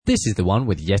This is the one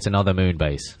with yet another moon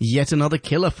base. Yet another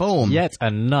killer foam. Yet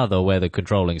another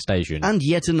weather-controlling station. And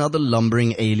yet another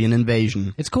lumbering alien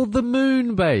invasion. It's called the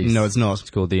moon base. No, it's not. It's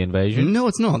called the invasion. No,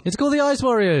 it's not. It's called the Ice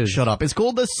Warriors. Shut up. It's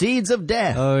called the Seeds of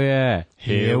Death. Oh, yeah.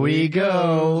 Here we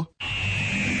go.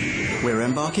 We're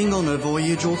embarking on a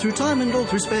voyage all through time and all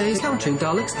through space. Encountering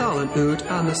Daleks, Thal and Ood,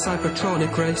 and the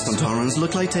Cybertronic race. Sontarans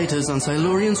look like taters, and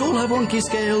Silurians all have wonky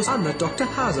scales. And the Doctor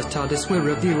has a TARDIS, we're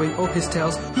reviewing all his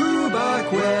tales. Who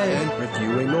back when?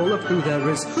 Reviewing all of who there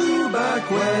is. Who back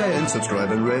when?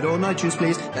 Subscribe and rate on iTunes,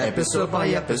 please. Episode by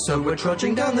episode, we're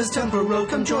trudging down this temporal road.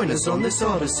 Come join us on this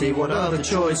odyssey. What other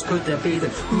choice could there be than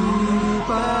Who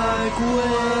back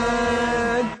when?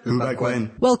 Who back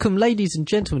when? Welcome, ladies and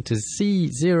gentlemen, to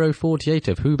C048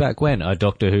 of Who Back When, a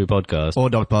Doctor Who podcast. Or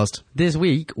Dogpast. This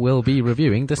week, we'll be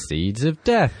reviewing The Seeds of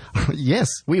Death. Yes,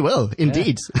 we will,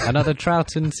 indeed. Yeah. Another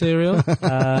Troughton serial.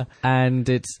 And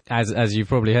it's, as you've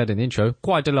probably heard in the intro,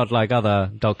 quite a lot like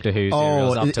other Doctor Who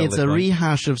serials up till it's this a point.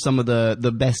 rehash of some of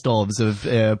the best-ofs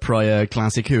of prior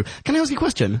classic Who. Can I ask you a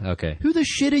question? Okay. Who the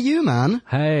shit are you, man?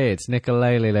 Hey, it's Nick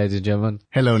O'Leary, ladies and gentlemen.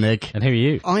 Hello, Nick. And who are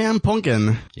you? I am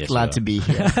Ponkin. Yes, Glad you to be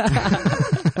here.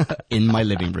 In my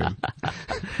living room.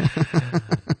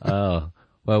 Oh.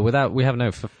 Well, we have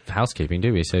no housekeeping,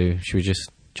 do we? So should we just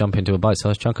jump into a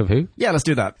bite-sized chunk of Who? Yeah, let's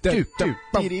do that. 3, 2,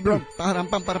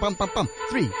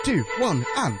 1,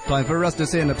 and time for us to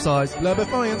synopsize,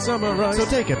 Labify and summarize. so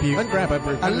take a pew And grab a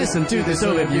brew. and listen to this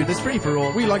overview, this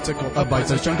free-for-all. We like to call A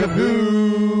bite-sized chunk of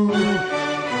Who.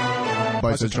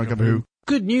 Bite-sized chunk of Who.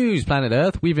 Good news, Planet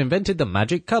Earth. We've invented the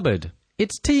magic cupboard.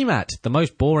 It's TMAT, the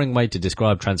most boring way to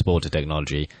describe transporter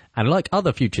technology. And like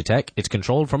other future tech, it's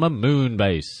controlled from a moon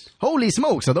base. Holy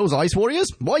smokes, are those Ice Warriors?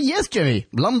 Why, yes, Jimmy.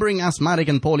 Lumbering, asthmatic,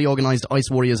 and poorly organized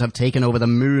Ice Warriors have taken over the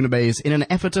moon base in an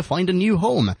effort to find a new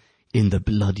home. In the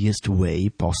bloodiest way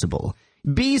possible.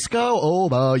 Bisco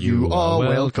over, you are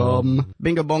welcome.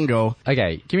 Bingo bongo.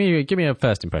 Okay, give me a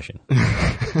first impression.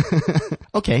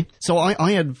 Okay, so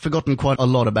I had forgotten quite a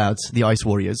lot about the Ice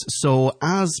Warriors. So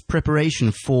as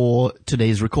preparation for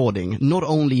today's recording, not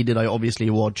only did I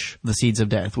obviously watch The Seeds of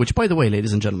Death, which, by the way,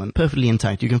 ladies and gentlemen, perfectly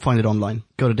intact. You can find it online.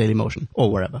 Go to Dailymotion or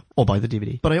wherever, or buy the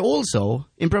DVD. But I also,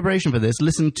 in preparation for this,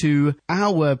 listened to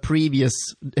our previous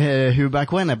Who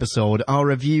Back When episode, our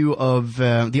review of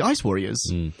the Ice Warriors.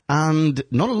 And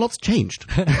not a lot's changed.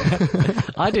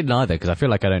 I didn't either, because I feel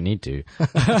like I don't need to.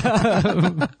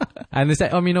 And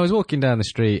I was walking down the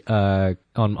street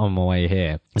on my way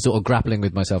here, sort of grappling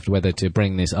with myself whether to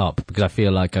bring this up, because I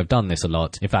feel like I've done this a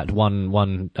lot. In fact,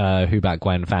 one Who Back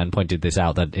When fan pointed this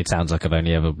out, that it sounds like I've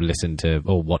only ever listened to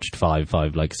or watched five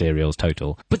like serials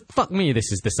total. But fuck me,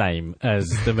 this is the same as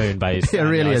the Moon Base, It and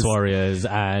really the Ice is. Warriors,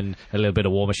 and a little bit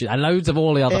of War Machine, and loads of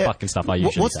all the other fucking stuff I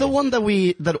usually What's say. the one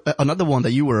another one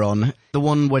that you were on? The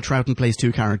one where Troughton plays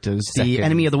two characters, the Second.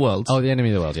 Enemy of the World. Oh, the Enemy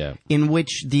of the World, yeah. In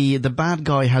which the bad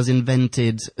guy has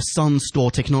invented sun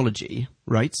store technology,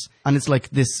 right? And it's like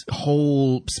this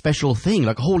whole special thing,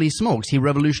 like holy smokes, he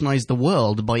revolutionized the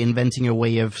world by inventing a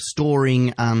way of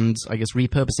storing and, I guess,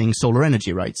 repurposing solar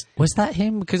energy, right? Was that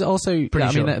him? Because also,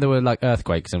 Pretty sure. there were like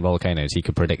earthquakes and volcanoes. He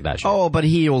could predict that shit. Oh, but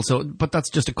that's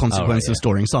just a consequence yeah. of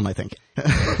storing sun, I think,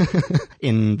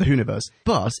 in the universe.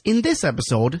 But in this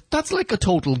episode, that's like a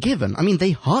total given. I mean,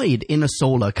 they hide in a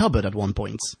solar cupboard at one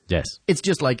point. Yes. It's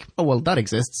just like, oh, well, that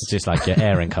exists. It's just like your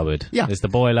airing cupboard. Yeah. There's the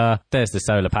boiler, there's the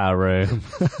solar power room.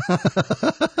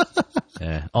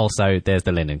 Yeah. Also, there's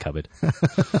the linen cupboard.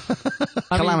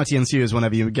 Calamity ensues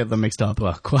whenever you get them mixed up.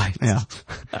 Well, quite. Yeah.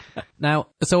 Now,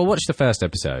 so I watched the first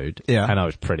episode, Yeah. and I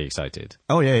was pretty excited.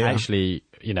 Oh, yeah. Actually,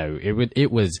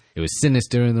 it was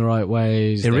sinister in the right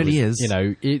ways. It There really was,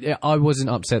 is. I wasn't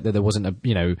upset that there wasn't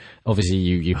obviously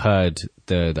you heard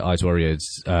the Ice Warriors,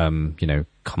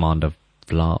 Commander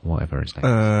Blah, whatever his name.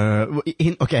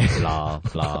 Okay. Blah,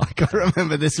 blah. I can't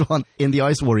remember this one. In the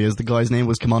Ice Warriors, the guy's name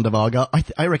was Commander Varga.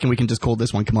 I reckon we can just call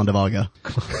this one Commander Varga.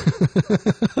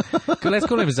 Let's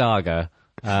call him Zaga.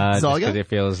 Zaga? Because it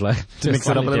feels like To mix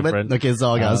it up a little different. bit. Okay,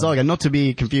 Zaga. Zaga, not to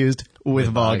be confused with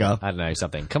Varga. I don't know,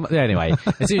 something. Come on. Anyway,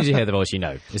 as soon as you hear the voice, you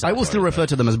know. It's I will still refer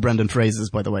to them as Brendan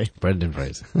Frasers, by the way. Brendan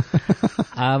Fraser.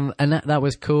 And that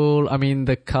was cool. I mean,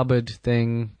 the cupboard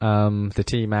thing, the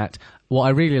tea-mat. What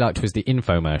I really liked was the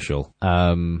infomercial.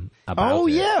 About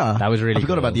it. Yeah. That was really I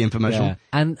forgot cool. about the infomercial. Yeah.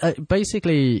 And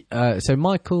basically, so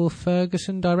Michael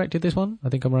Ferguson directed this one, I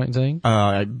think I'm right in saying.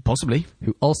 Possibly.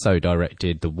 Who also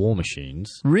directed The War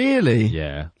Machines. Really?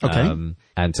 Yeah. Okay.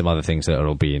 And some other things that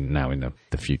will be in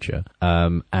the future.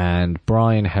 And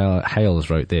Brian Hales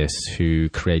wrote this, who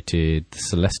created The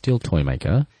Celestial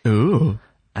Toymaker Ooh.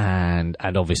 and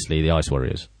obviously The Ice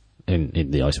Warriors.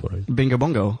 in the Ice Warriors. Bingo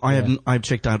bongo. I've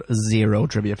checked out zero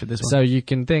trivia for this one. So you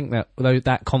can think that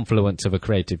that confluence of a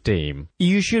creative team.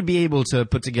 You should be able to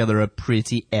put together a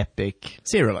pretty epic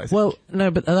serial, I think. Well,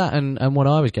 no, but that and what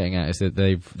I was getting at is that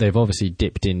they've obviously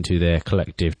dipped into their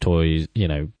collective toys,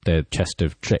 their chest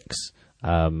of tricks,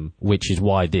 which is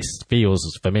why this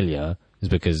feels familiar, is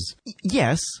because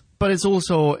yes. But it's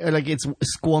also, it's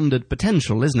squandered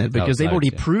potential, isn't it? Because they've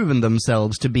already proven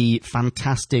themselves to be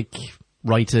fantastic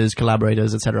writers,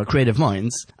 collaborators, etc., creative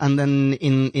minds. And then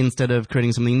instead of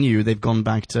creating something new, they've gone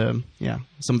back to,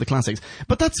 some of the classics.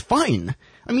 But that's fine.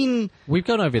 I mean... We've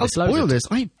gone over this loads. I'll spoil this.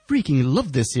 I freaking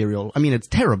love this serial. I mean, it's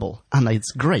terrible. And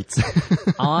it's great.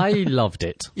 I loved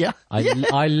it. Yeah.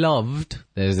 I loved...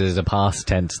 There's a past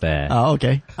tense there. Oh,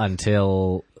 okay.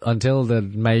 Until the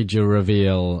major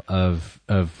reveal of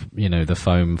the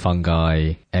foam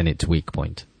fungi and its weak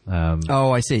point.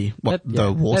 I see. What,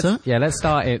 the water? Let's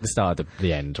start at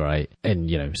the end, right? And,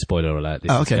 spoiler alert,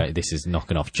 this is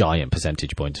knocking off giant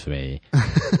percentage points for me.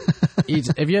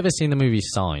 Have you ever seen the movie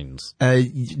Signs?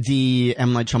 The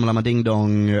M. Night Shyamalan Ding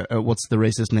Dong, what's the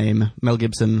racist name? Mel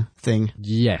Gibson thing?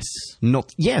 Yes.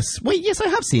 Yes. Wait, yes, I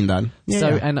have seen that.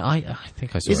 Yeah, and I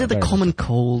think I saw it. Is it the common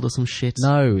cold or some shit?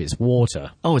 No, it's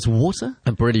water. Oh, it's water?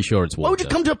 I'm pretty sure it's water. Why would you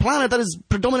come to a planet that is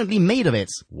predominantly made of it?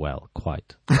 Well,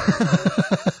 quite.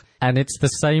 And it's the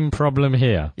same problem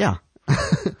here. Yeah.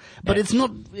 But it's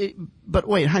not... But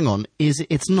wait, hang on.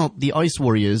 It's not the Ice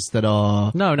Warriors that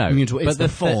are... No. Immune to it. It's but the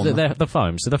foam. The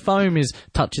foam. So the foam is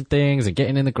touching things and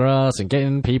getting in the grass and getting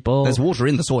in people. There's water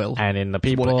in the soil. And in the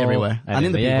people. There's water everywhere. And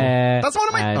in the people. Air, That's one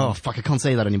of my... Oh, fuck, I can't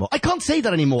say that anymore.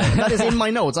 That is in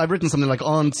my notes. I've written something like,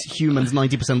 aren't humans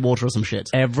 90% water or some shit?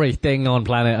 Everything on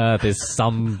planet Earth is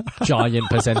some giant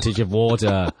percentage of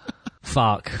water.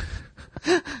 Fuck.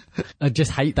 I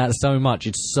just hate that so much.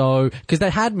 It's so... Because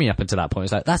they had me up until that point.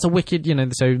 It's like, that's a wicked,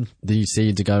 so these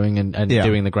seeds are going and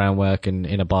doing the groundwork and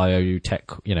in a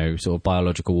biotech, sort of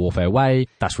biological warfare way.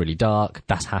 That's really dark.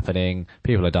 That's happening.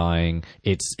 People are dying.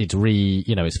 It's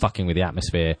fucking with the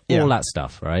atmosphere. All that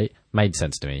stuff, right? Made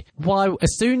sense to me. Why?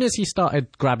 As soon as he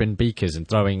started grabbing beakers and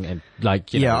throwing and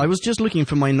I was just looking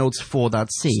for my notes for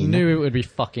that scene. Knew it would be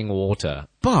fucking water.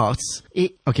 But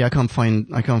I can't find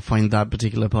that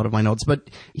particular part of my notes. But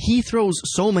he throws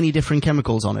so many different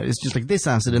chemicals on it. It's just like this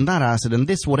acid and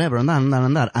this whatever and that and that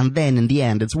and that, and then in the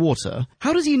end it's water.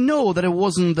 How does he know that it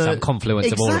wasn't the some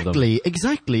confluence of all of them?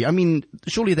 Exactly. I mean,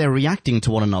 surely they're reacting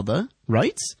to one another,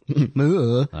 right? I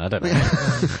don't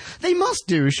know. They must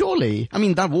do, surely. I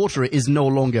mean, that water is no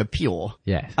longer pure.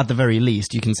 Yes. At the very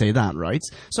least, you can say that, right?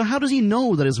 So how does he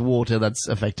know that it's water that's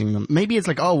affecting them? Maybe it's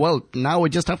like, oh well, now we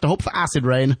just have to hope for acid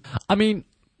rain. I mean,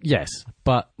 yes,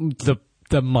 but the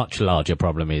much larger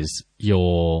problem is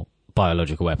your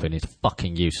biological weapon is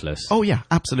fucking useless. Oh yeah,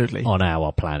 absolutely. On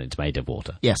our planet made of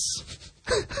water. Yes.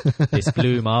 This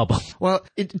blue marble. Well,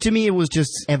 to me it was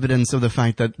just evidence of the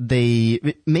fact that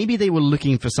maybe they were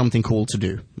looking for something cool to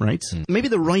do, right? Maybe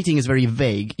the writing is very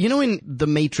vague. In The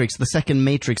Matrix, the second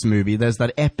Matrix movie, there's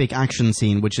that epic action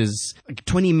scene which is like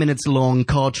 20 minutes long,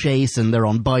 car chase, and they're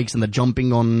on bikes and they're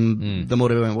jumping on the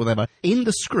motorway and whatever. In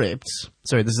the script...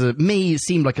 Sorry, may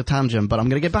seem like a tangent, but I'm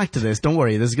going to get back to this. Don't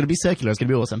worry, this is going to be circular. It's going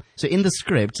to be awesome. So in the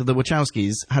script, the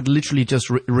Wachowskis had literally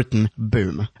just written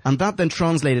boom. And that then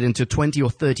translated into 20 or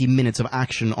 30 minutes of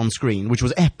action on screen, which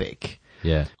was epic.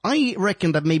 Yeah. I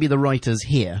reckon that maybe the writers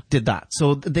here did that.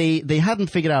 So they hadn't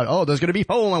figured out, there's going to be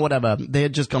foam or whatever. They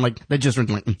had just gone they just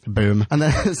written boom. And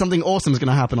then something awesome is going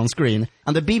to happen on screen.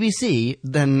 And the BBC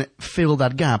then filled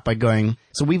that gap by going,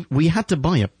 so we had to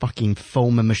buy a fucking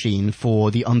foam machine for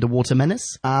the Underwater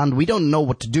Menace. And we don't know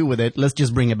what to do with it. Let's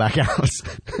just bring it back out.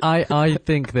 I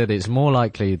think that it's more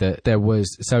likely that there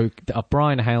was... So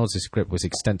Brian House's script was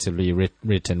extensively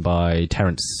written by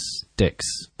Terrence Dicks.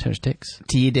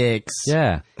 T-Dicks.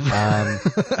 Yeah.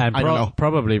 And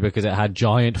probably because it had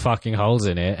giant fucking holes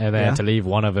in it and they had to leave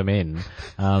one of them in.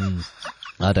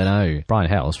 I don't know. Brian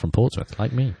House from Portsmouth,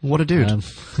 like me. What a dude.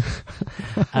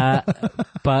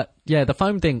 But yeah, the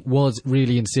foam thing was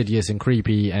really insidious and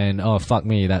creepy and, oh, fuck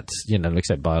me, that's,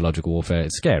 except biological warfare.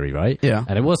 It's scary, right? Yeah.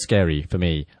 And it was scary for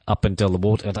me up until the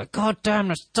water. I was like, God damn,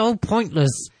 that's so pointless.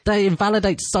 They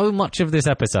invalidate so much of this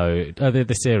episode,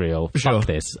 the serial. Sure. Fuck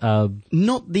this.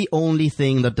 Not the only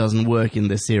thing that doesn't work in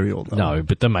this serial, though. No,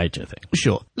 but the major thing.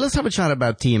 Sure. Let's have a chat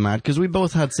about Tiamat, because we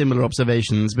both had similar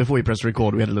observations. Before we pressed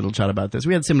record, we had a little chat about this.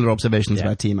 We had similar observations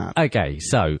about Tiamat. Okay,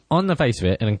 so, on the face of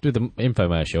it, and through the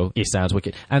infomercial, it sounds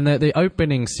wicked. And the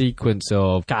opening sequence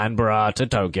of Canberra to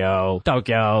Tokyo,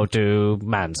 Tokyo to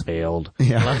Mansfield.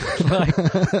 Yeah.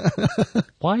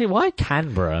 Why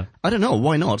Canberra? I don't know.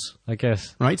 Why not? I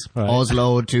guess. Right? Right.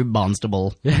 Oslo to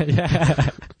Barnstable. Yeah.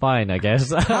 Fine, I guess.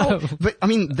 But I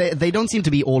mean, they don't seem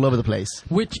to be all over the place.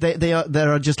 Which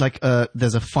there are just like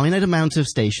there's a finite amount of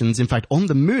stations. In fact, on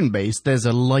the moon base, there's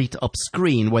a light up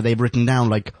screen where they've written down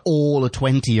like all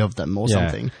 20 of them or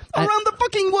something around the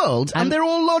fucking world, and they're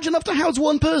all large enough to house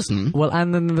one person. Well,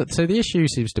 and then so the issue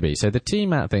seems to be so the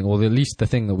TMAT thing, or at least the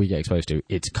thing that we get exposed to,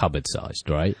 it's cupboard sized,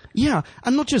 right? Yeah,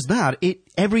 and not just that,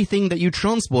 everything that you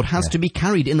transport has to be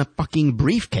carried in a fucking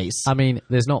briefcase. I mean,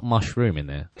 there's not much room in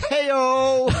there.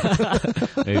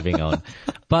 Heyo! Moving on,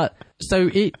 but so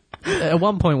at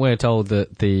one point we're told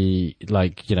that the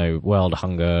world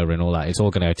hunger and all that, it's all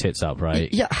going to go tits up,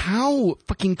 right? Yeah, how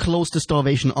fucking close to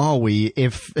starvation are we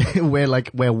if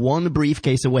we're one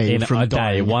briefcase away In from a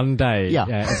dying? day, one day.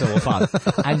 Yeah. It's all fun.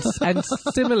 and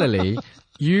similarly,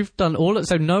 you've done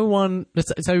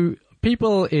so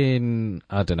people in,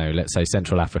 I don't know, let's say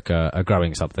Central Africa are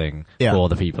growing something for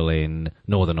the people in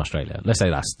Northern Australia. Let's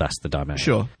say that's the dimension.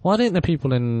 Sure. Why didn't the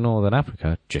people in Northern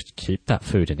Africa just keep that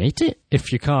food and eat it?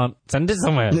 If you can't, send it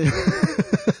somewhere.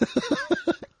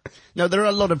 No, there are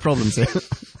a lot of problems here.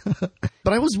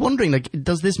 But I was wondering,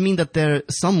 does this mean that there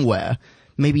somewhere,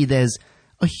 maybe there's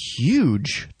a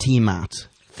huge TMAT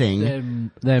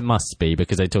thing? There must be,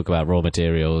 because they talk about raw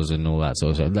materials and all that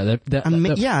sort of stuff.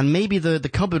 And maybe the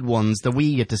cupboard ones that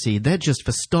we get to see, they're just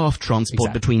for staff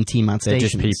transport between TMAT they're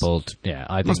stations. just people.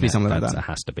 I think Must be something like that. It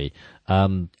has to be.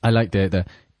 I like the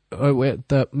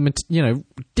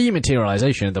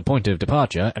dematerialization at the point of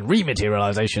departure and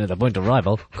rematerialization at the point of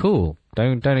arrival. Cool.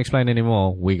 Don't explain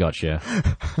anymore. We got you.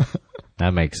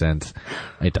 That makes sense.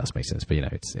 It does make sense, but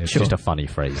it's just a funny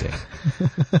phrasing.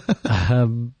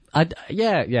 I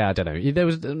don't know. There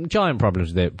was giant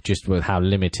problems there just with how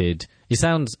limited. It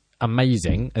sounds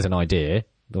amazing as an idea,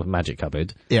 the magic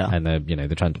cupboard, and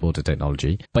the transporter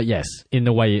technology. But yes, in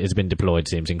the way it has been deployed,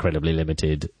 seems incredibly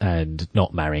limited and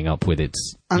not marrying up with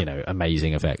its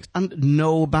amazing effect. And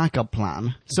no backup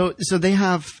plan. So they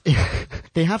have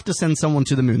they have to send someone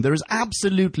to the moon. There is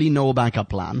absolutely no backup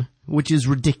plan, which is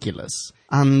ridiculous.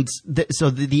 And so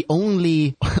the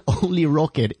only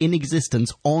rocket in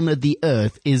existence on the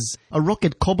Earth is a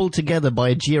rocket cobbled together by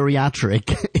a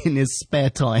geriatric in his spare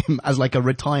time as like a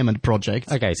retirement project.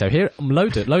 Okay, so here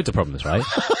loads of problems, right?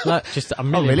 Just a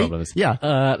million problems.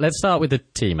 Yeah. Let's start with the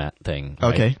TMAT thing.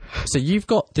 Right? Okay. So you've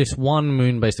got this one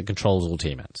moon base that controls all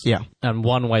TMATs. Yeah. And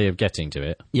one way of getting to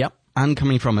it. Yep. And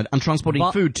coming from it and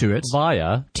transporting food to it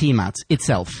via TMAT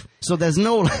itself. So there's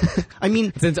no, I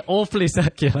mean, it's awfully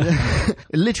circular.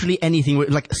 Literally anything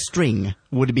like a string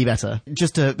would be better,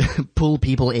 just to pull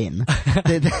people in.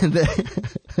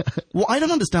 Well, I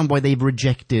don't understand why they've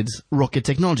rejected rocket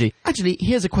technology. Actually,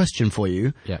 here's a question for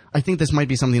you. Yeah. I think this might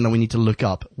be something that we need to look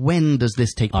up. When does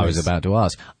this take place? I was about to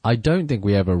ask. I don't think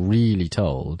we ever really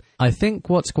told. I think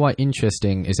what's quite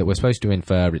interesting is that we're supposed to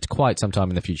infer it's quite some time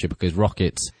in the future, because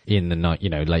rockets in the late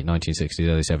 1960s,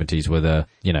 early 70s were the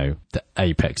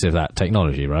apex of that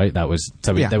technology, right? That was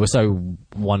they were so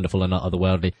wonderful and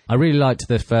otherworldly. I really liked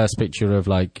the first picture of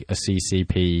like a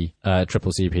CCP,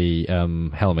 triple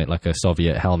CP helmet, like a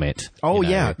Soviet helmet. Oh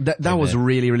yeah, that was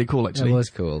really, really cool actually. It was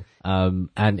cool. And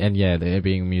there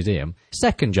being a museum.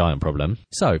 Second giant problem.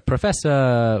 So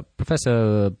Professor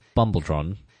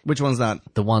Bumbletron. Which one's that?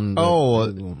 The one.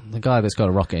 The guy that's got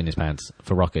a rocket in his pants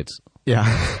for rockets. Yeah.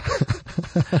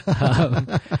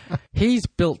 He's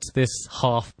built this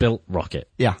half-built rocket.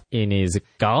 Yeah. In his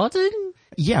garden?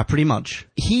 Yeah, pretty much.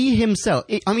 He himself,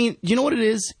 I mean, you know what it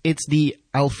is? It's the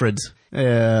Alfred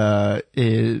scenario.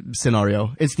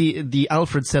 It's the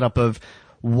Alfred setup of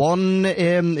one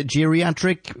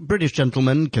geriatric British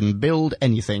gentleman can build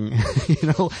anything.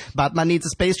 Batman needs a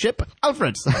spaceship.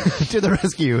 Alfred to the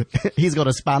rescue. He's got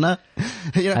a spanner.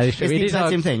 It's the exact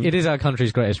same thing. It is our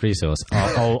country's greatest resource.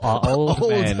 Our old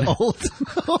men. Old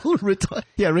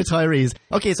retirees.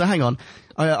 Okay, so hang on.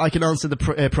 I can answer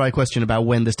the prior question about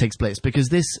when this takes place, because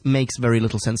this makes very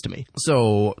little sense to me.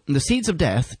 So, the Seeds of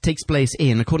Death takes place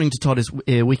in, according to TARDIS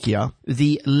Wikia,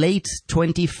 the late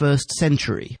 21st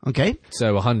century, okay?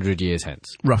 So 100 years hence.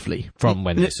 Roughly. From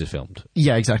when this was filmed.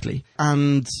 Yeah, exactly.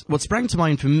 And what sprang to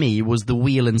mind for me was the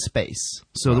Wheel in Space.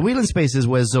 So the Wheel in Space is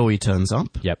where Zoe turns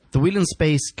up. Yep. The Wheel in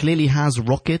Space clearly has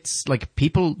rockets, like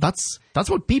people, that's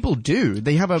what people do.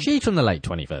 They have a... She's from the late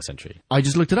 21st century. I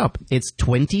just looked it up. It's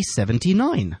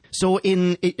 2079. So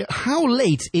how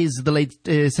late is the late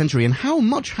century, and how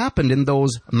much happened in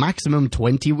those maximum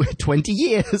 20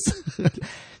 years?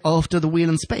 after the Wheel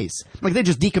in Space. Like, they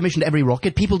just decommissioned every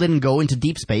rocket. People didn't go into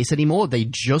deep space anymore. They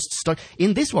just stuck.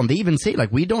 In this one, they even say,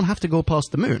 like, we don't have to go past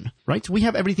the moon, right? We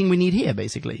have everything we need here,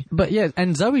 basically. But yeah,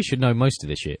 and Zoe should know most of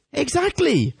this shit.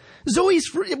 Exactly. Zoe's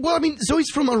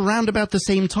from around about the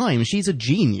same time. She's a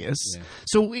genius. Yeah.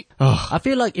 So I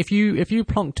feel like if you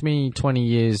plonked me 20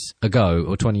 years ago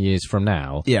or 20 years from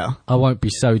now, yeah, I won't be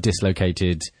so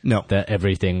dislocated no. that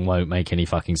everything won't make any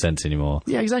fucking sense anymore.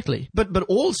 Yeah, exactly. But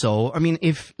also, I mean,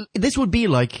 if this would be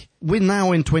like, we're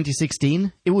now in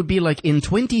 2016, it would be like in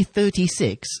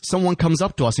 2036, someone comes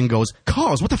up to us and goes,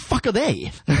 cars, what the fuck are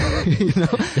they? You know?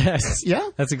 Yes. Yeah?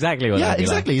 That's exactly what yeah, I'd be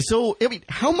exactly. Like. So, I mean,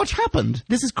 how much happened?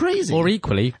 This is crazy. Or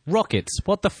equally, rockets.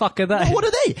 What the fuck are they? What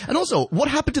are they? And also, what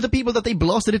happened to the people that they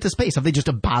blasted into space? Have they just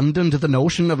abandoned the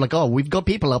notion of like, oh, we've got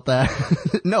people up there?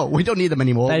 No, we don't need them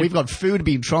anymore. We've got food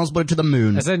being transported to the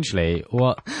moon. Essentially,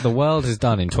 what the world has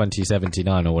done in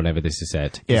 2079 or whenever this is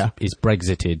set is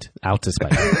Brexited outer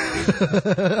space.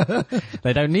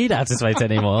 They don't need outer space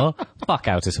anymore. Fuck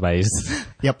outer space.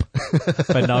 Yep.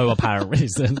 For no apparent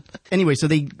reason. Anyway, so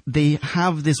they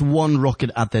have this one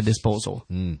rocket at their disposal.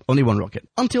 Only one rocket.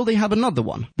 Until they have another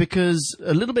one. Because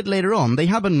a little bit later on, they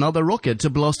have another rocket to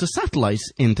blast a satellite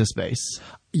into space.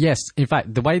 Yes, in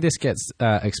fact, the way this gets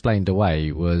explained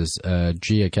away was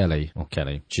Gia Kelly, or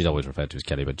Kelly, she's always referred to as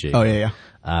Kelly, but Gia. Oh, yeah.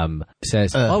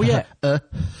 Says, oh, yeah.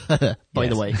 By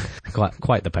the way.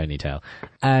 Quite the ponytail.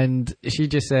 And she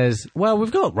just says, well,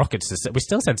 we've got rockets, we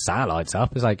still send satellites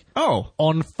up. It's like, oh.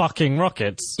 On fucking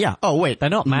rockets. Yeah. Oh, wait. They're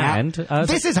not manned.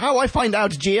 This is how I find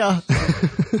out, Gia.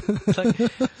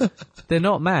 They're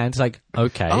not manned. It's like,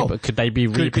 okay, but could they be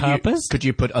repurposed? Could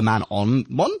you put a man on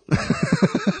one?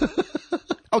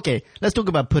 Okay, let's talk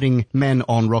about putting men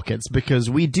on rockets, because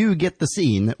we do get the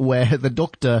scene where the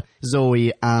Doctor,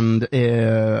 Zoe, and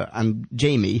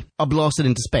Jamie are blasted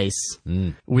into space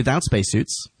without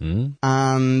spacesuits.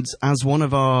 And as one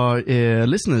of our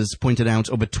listeners pointed out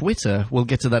over Twitter, we'll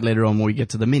get to that later on when we get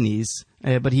to the minis,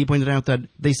 but he pointed out that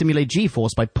they simulate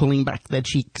G-force by pulling back their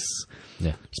cheeks.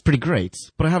 Yeah. It's pretty great.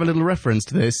 But I have a little reference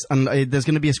to this, and there's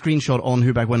going to be a screenshot on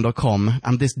whobackwhen.com,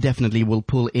 and this definitely will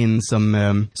pull in some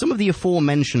of the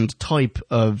aforementioned type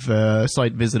of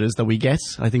site visitors that we get.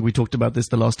 I think we talked about this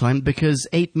the last time, because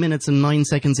 8 minutes and 9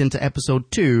 seconds into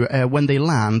episode 2, when they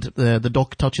land, the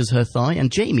Doc touches her thigh,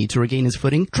 and Jamie, to regain his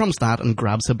footing, trumps that and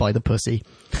grabs her by the pussy.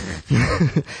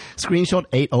 Screenshot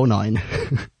 809.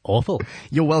 Awful.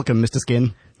 You're welcome, Mr.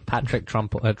 Skin. Patrick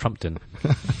Trumpton.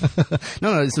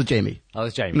 No, this was Jamie. Oh,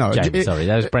 it's Jamie. No, Jamie, sorry.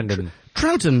 That was Brendan.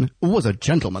 Troughton was a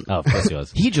gentleman. Oh, of course he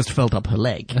was. He just felt up her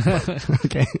leg.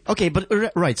 Okay, but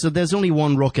right, so there's only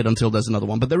one rocket until there's another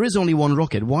one, but there is only one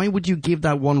rocket. Why would you give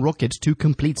that one rocket to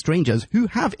complete strangers who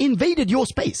have invaded your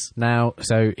space? Now,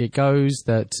 so it goes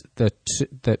that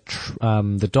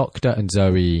the Doctor and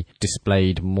Zoe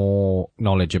displayed more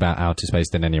knowledge about outer space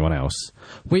than anyone else,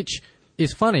 which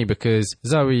is funny because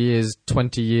Zoe is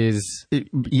 20 years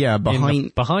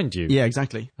behind you. Yeah,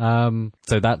 exactly.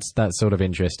 So that's sort of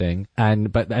interesting.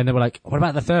 And they were like, what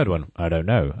about the third one? I don't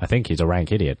know. I think he's a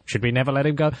rank idiot. Should we never let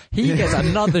him go? He gets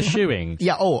another shoeing.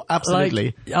 Yeah,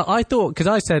 absolutely. Like, I thought, because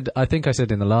I think I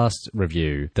said in the last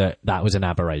review that was an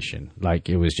aberration. Like,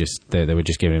 it was just, they were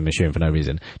just giving him a shoeing for no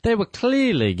reason. They were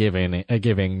clearly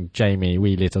giving Jamie,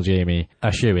 wee little Jamie,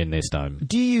 a shoe-in this time.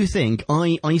 Do you think,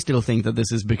 I still think that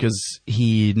this is because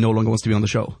he no longer wants to be on the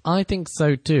show? I think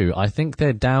so too. I think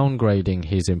they're downgrading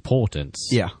his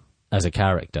importance as a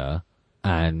character.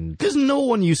 And because no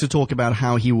one used to talk about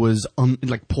how he was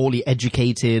poorly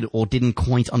educated or didn't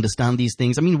quite understand these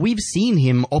things. I mean, we've seen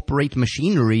him operate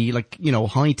machinery,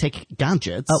 high-tech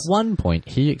gadgets. At one point,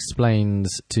 he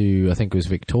explains to, I think it was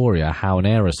Victoria, how an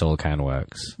aerosol can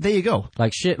works. There you go.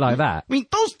 Like shit like that. I mean,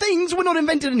 those things were not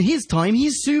invented in his time.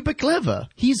 He's super clever.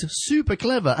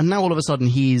 And now all of a sudden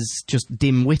he's just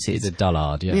dim-witted. He's a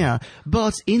dullard, yeah. Yeah,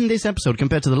 but in this episode,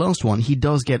 compared to the last one, he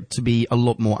does get to be a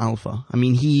lot more alpha. I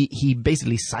mean, he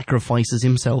basically sacrifices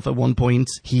himself at one point.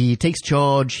 He takes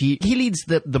charge. He leads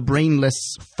the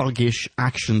brainless, thuggish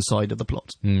action side of the plot.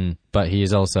 But he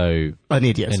is also an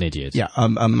idiot. Yeah,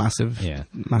 a massive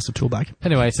toolbag.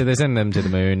 Anyway, so they send them to the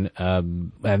moon,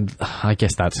 and I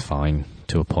guess that's fine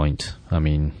to a point. I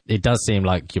mean, it does seem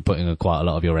like you're putting quite a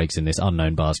lot of your eggs in this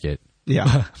unknown basket.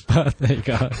 Yeah. But there you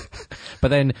go. But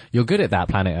then you're good at that,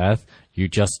 planet Earth.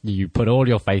 You put all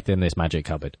your faith in this magic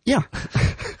cupboard. Yeah.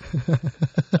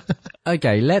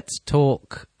 Okay, let's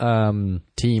talk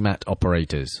TMAT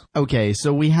operators. Okay,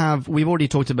 so we've already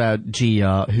talked about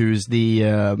Gia, who's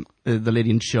the lady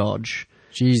in charge.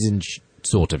 She's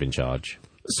sort of in charge.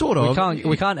 Sort of.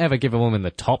 We can't ever give a woman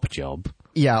the top job.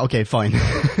 Yeah, okay, fine.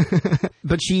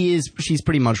 But she's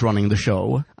pretty much running the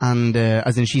show, and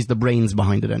as in she's the brains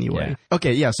behind it anyway. Yeah.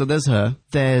 Okay, yeah, so there's her.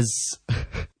 There's...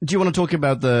 Do you want to talk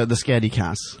about the scaredy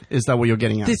Cass? Is that what you're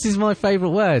getting at? This is my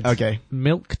favourite word. Okay.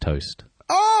 Milk toast.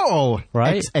 Oh!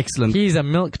 Right? Excellent. He's a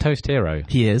milk toast hero.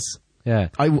 He is. Yeah.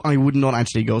 I would not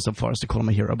actually go so far as to call him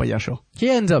a hero, but yeah, sure. He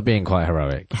ends up being quite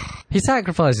heroic. He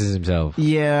sacrifices himself.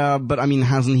 Yeah, but I mean,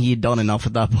 hasn't he done enough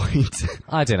at that point?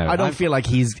 I don't know. I don't feel like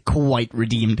he's quite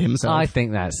redeemed himself. I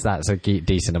think that's a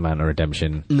decent amount of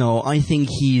redemption. No, I think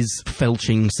he's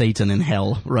felching Satan in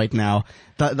hell right now.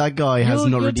 That guy has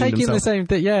not You're redeemed taking himself. the same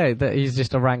thing, yeah, that he's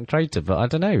just a rank traitor, but I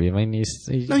don't know. I mean, he's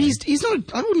No, he's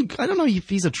not. I don't know if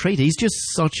he's a traitor. He's just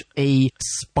such a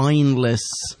spineless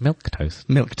milk toast.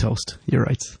 milk toast. You're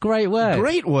right. Great word.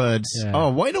 Great words. Yeah.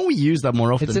 Oh, why don't we use that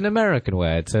more often? It's an American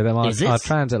word, so that Is it? our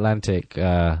transatlantic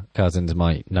cousins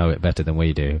might know it better than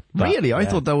we do. But, Really? I yeah.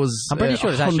 thought that was I'm pretty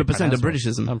sure it's actually 100% a pronounced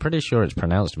Britishism. I'm pretty sure it's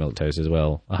pronounced milk toast as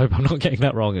well. I hope I'm not getting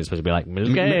that wrong. It's supposed to be like milk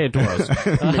toast.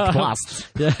 Milk toast.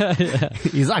 Yeah.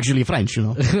 He's actually French, you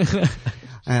know.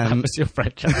 What's your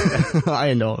French accent?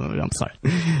 I know. I'm sorry.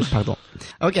 Pardon.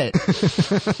 Okay.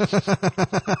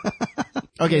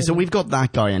 Okay, so we've got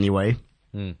that guy anyway.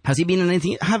 Has he been in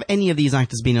anything? Have any of these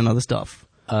actors been in other stuff?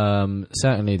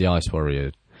 Certainly the Ice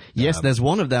Warrior. Yes, there's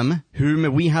one of them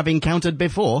whom we have encountered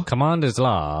before. Commander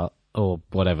Zla, or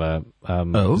whatever,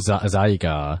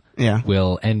 Zygar, Yeah.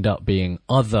 will end up being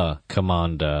other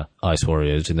Commander Ice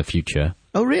Warriors in the future.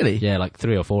 Oh, really? Yeah, like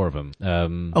 3 or 4 of them.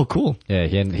 Oh, cool. Yeah,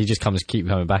 he just keep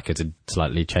coming back as a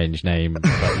slightly changed name,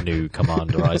 but new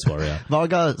Commander Ice Warrior.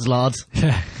 Varga, Zlad,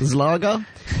 Zlaga.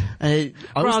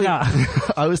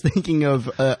 I was thinking of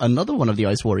another one of the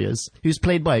Ice Warriors who's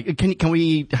played by. Can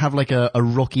we have like a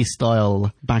Rocky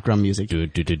style background music?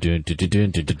 Sonic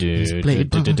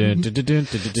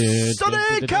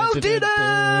Caldinas!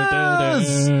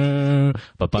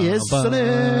 Yes,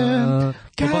 Sonic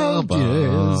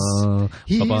Caldinas.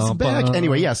 He's back.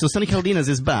 Anyway, yeah, so Sonny Caldinas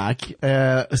is back,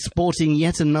 sporting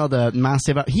yet another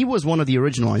massive... He was one of the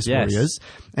original Ice Warriors.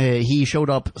 He showed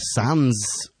up sans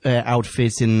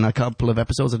outfits in a couple of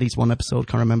episodes, at least one episode,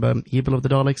 can't remember. Evil of the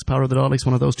Daleks, Power of the Daleks,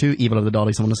 one of those two. Evil of the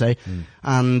Daleks, I want to say.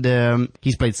 And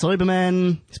he's played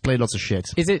Cyberman. He's played lots of shit.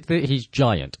 Is it that he's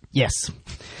giant? Yes.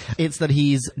 It's that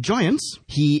he's giant.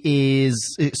 He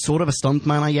is sort of a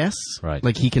stuntman, I guess. Right.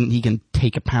 Like he can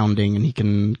take a pounding and he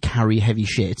can carry heavy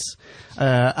shit.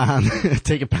 And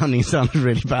take a pounding sounds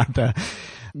really bad there.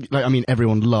 Like, I mean,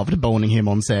 everyone loved boning him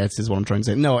on sets, is what I'm trying to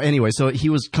say. No, anyway, so he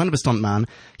was kind of a stuntman.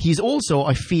 He's also,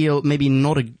 I feel, maybe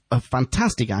not a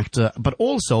fantastic actor, but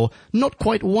also not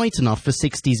quite white enough for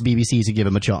 60s BBC to give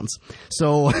him a chance.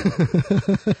 So...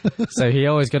 So he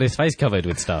always got his face covered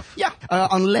with stuff. Yeah,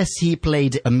 unless he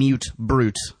played a mute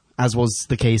brute, as was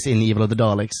the case in Evil of the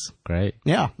Daleks. Great.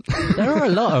 Yeah. There are a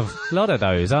lot of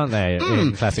those, aren't there,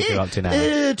 in classic Who Up to Now?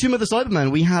 Tomb of the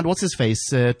Cybermen, we had, what's his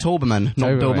face? Toberman,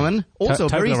 not Doberman. Also,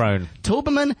 Toblerone.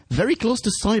 Toberman, very close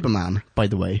to Cyberman, by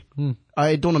the way.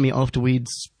 I dawned on me after we'd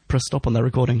press stop on that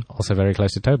recording. Also very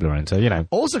close to Toblerone, so, you know.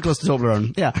 Also close to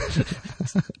Toblerone, yeah.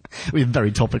 We're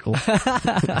very topical.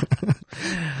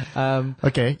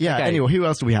 Okay, yeah, Okay. anyway, who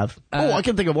else do we have? I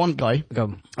can think of one guy.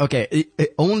 Go. Okay,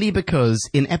 only because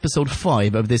in episode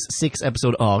 5 of this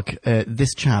 6-episode arc,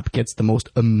 this chap gets the most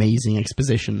amazing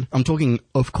exposition. I'm talking,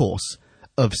 of course,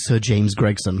 of Sir James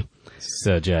Gregson.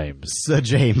 Sir James. Sir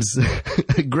James.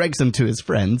 Gregson to his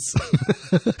friends.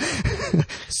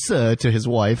 Sir to his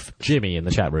wife. Jimmy in the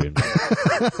chat room.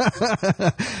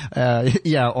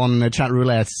 Yeah, on chat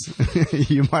roulette.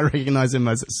 You might recognize him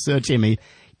as Sir Jimmy.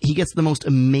 He gets the most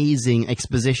amazing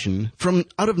exposition. From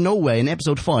out of nowhere in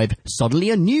episode 5, suddenly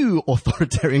a new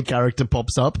authoritarian character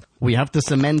pops up. We have to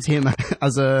cement him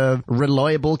as a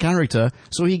reliable character.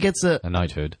 So he gets A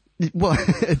knighthood. Well,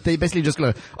 they basically just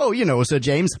go, oh, you know, Sir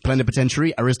James,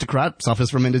 plenipotentiary, aristocrat, suffers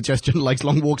from indigestion, likes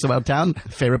long walks about town,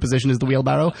 favorite position is the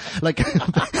wheelbarrow. Like,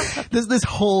 there's this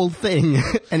whole thing.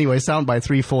 Anyway, soundbite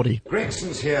 340.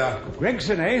 Gregson's here.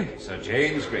 Gregson, eh? Sir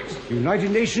James Gregson.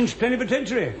 United Nations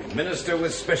Plenipotentiary. Minister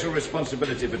with special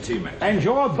responsibility for T-Mac. And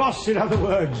your boss, in other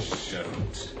words.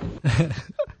 Don't.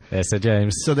 There's Sir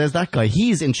James. So there's that guy.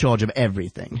 He's in charge of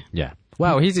everything. Yeah.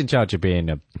 Well, he's in charge of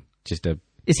being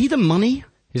Is he the money?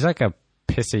 he's like a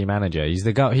pissy manager. He's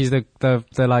the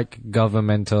like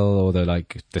governmental or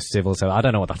the civil. So I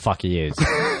don't know what the fuck he is,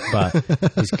 but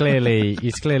he's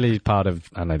clearly part of,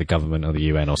 I don't know, the government or the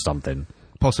UN or something.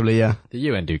 Possibly, yeah. The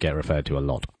UN do get referred to a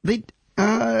lot.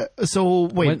 So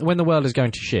wait. When the world is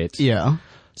going to shit, Yeah.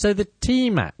 So the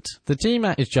T-Mat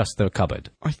is just the cupboard.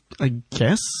 I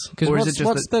guess. Because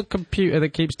what's the computer that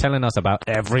keeps telling us about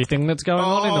everything that's going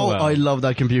on in the world? I love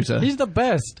that computer. He's the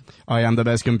best. I am the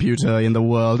best computer in the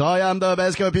world. I am the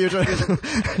best computer.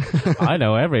 I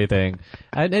know everything.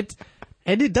 And it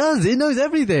knows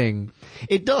everything.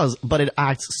 It does, but it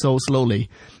acts so slowly.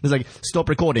 It's like, stop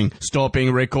recording.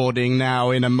 Stopping recording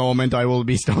now. In a moment, I will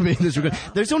be stopping this recording.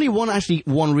 There's only one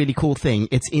really cool thing.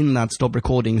 It's in that stop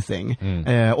recording thing.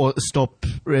 Or stop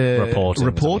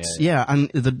reports. Yeah, and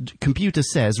the computer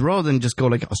says, rather than just go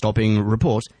like, stopping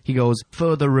report, he goes,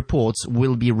 further reports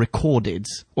will be recorded,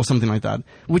 or something like that,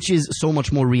 which is so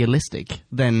much more realistic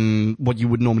than what you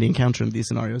would normally encounter in these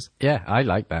scenarios. Yeah, I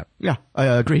like that. Yeah, I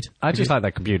agreed. I just like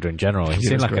that computer in general. He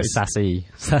seems like a sassy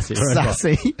robot.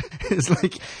 Sassy.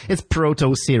 It's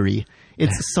proto Siri.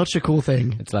 It's such a cool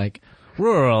thing. It's like,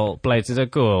 rural places are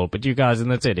cool, but you guys in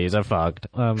the cities are fucked.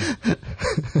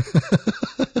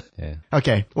 Yeah.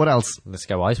 Okay, what else? Let's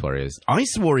go Ice Warriors.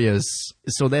 Ice Warriors.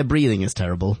 So their breathing is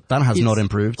terrible. That has not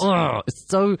improved. Oh,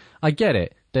 I get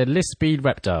it. They're list speed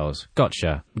reptiles.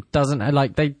 Gotcha.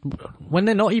 When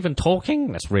they're not even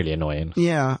talking, that's really annoying.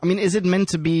 Yeah. I mean, is it meant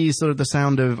to be sort of the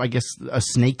sound of, I guess, a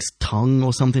snake's tongue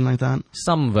or something like that?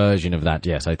 Some version of that,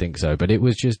 yes, I think so. But it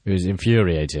was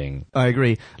infuriating. I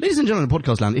agree. Ladies and gentlemen of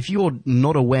Podcast Land, if you're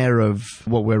not aware of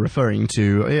what we're referring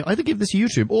to, either give this a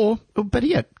YouTube or better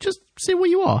yet, just see where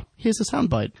you are. Here's a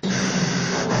soundbite.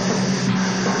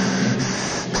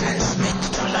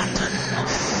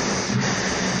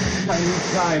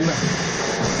 Time.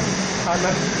 I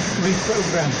must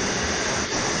reprogram.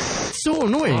 So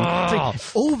annoying. It's like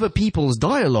over people's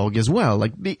dialogue as well.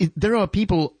 Like there are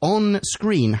people on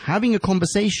screen having a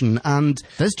conversation, and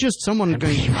there's just someone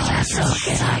going.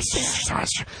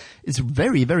 It's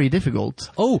very, very difficult.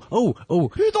 Oh!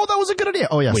 Who thought that was a good idea?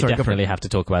 Oh yeah, we sorry. Definitely have to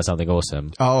talk about something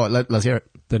awesome. Oh, let's hear it.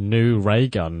 The new ray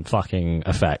gun fucking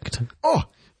effect. Oh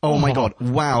my god!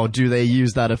 Wow, do they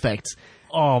use that effect?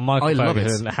 Oh, Michael I love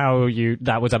Ferguson,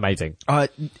 that was amazing.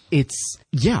 It's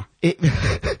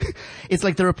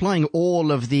like they're applying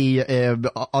all of the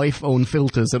iPhone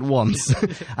filters at once,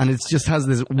 and it just has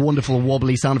this wonderful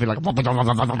wobbly sound effect,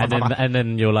 like. And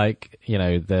then you're like,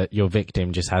 your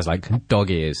victim just has like dog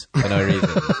ears for no reason,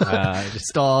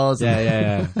 stars.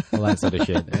 Yeah, all that sort of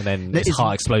shit, and then his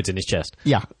heart explodes in his chest.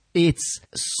 Yeah. It's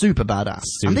super badass.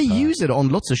 And they use it on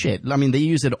lots of shit. I mean, they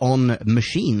use it on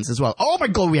machines as well. Oh my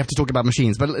god, we have to talk about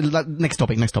machines. But next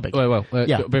topic. Well,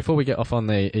 yeah. Before we get off on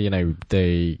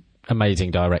the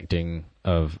amazing directing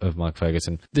of Mike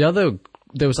Ferguson, there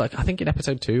was like, I think in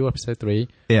episode 2 or episode 3,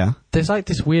 yeah, there's like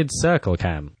this weird circle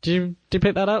cam. Did you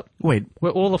pick that up? Wait.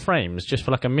 Where all the frames, just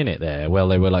for like a minute there, while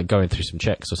they were like going through some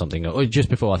checks or something, or just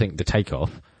before I think the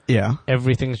takeoff. Yeah.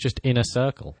 Everything's just in a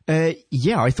circle.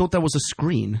 Yeah, I thought that was a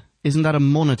screen. Isn't that a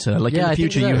monitor? Like in the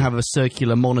future, you have a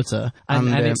circular monitor, and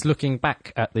it's looking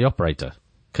back at the operator,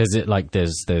 because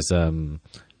there's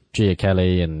Gia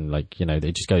Kelly, and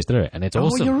it just goes through it, and it's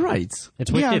awesome. Oh, you're right.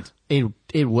 It's wicked. Yeah,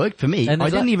 it worked for me. And I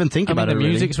didn't even think about it. The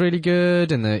music's really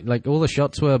good, and all the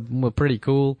shots were pretty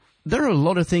cool. There are a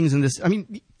lot of things in this. I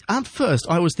mean, at first,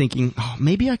 I was thinking,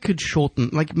 maybe we could shorten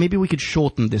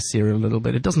this serial a little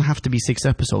bit. It doesn't have to be 6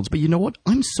 episodes. But you know what?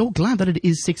 I'm so glad that it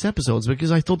is 6 episodes,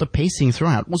 because I thought the pacing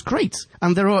throughout was great.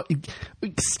 And there are,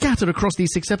 scattered across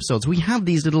these 6 episodes, we have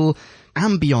these little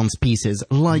ambience pieces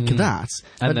like that.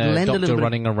 And that the doctor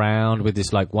running around with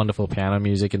this wonderful piano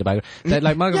music in the background.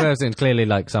 Like Michael Ferguson's clearly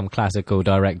like some classical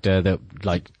director that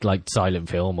like silent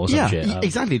film or some shit.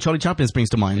 Exactly. Charlie Chaplin springs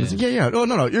to mind. Yeah. Oh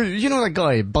no. You know that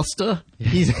guy Buster?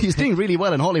 He's doing really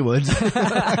well in Hollywood.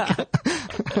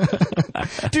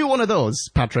 Do one of those,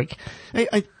 Patrick.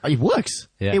 It works.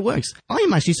 Yeah. It works.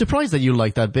 I'm actually surprised that you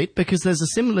like that bit, because there's a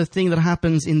similar thing that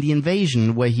happens in The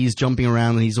Invasion, where he's jumping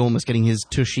around and he's almost getting his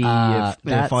tushy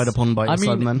fired upon by the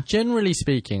Cybermen. Generally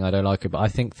speaking, I don't like it, but I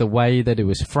think the way that it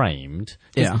was framed,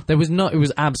 it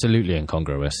was absolutely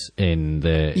incongruous in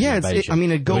the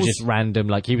Invasion. It goes... It was just random,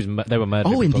 they were murdering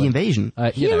people. In The Invasion.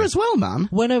 Here as well, man.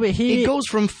 Well, no, but here... It goes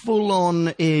from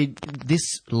full-on,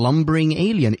 this lumbering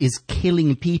alien is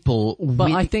killing people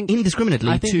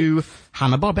indiscriminately to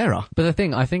Hanna-Barbera. But the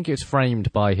thing, I think it's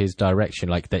framed by his direction,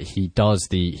 that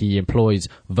he employs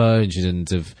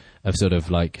versions of sort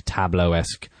of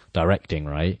tableau-esque directing,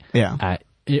 right? Yeah.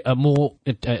 more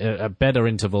better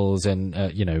intervals and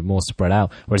more spread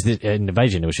out. Whereas in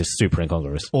Invasion, it was just super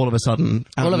incongruous. All of a sudden,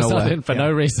 out of nowhere. For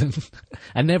no reason,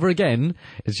 and never again.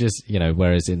 It's just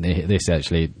whereas in this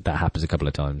actually that happens a couple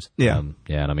of times. Yeah, and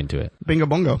I'm into it. Bingo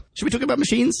bongo. Should we talk about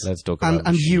machines? Let's talk about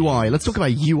and UI. Let's talk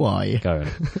about UI. Go on.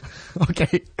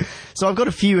 Okay, so I've got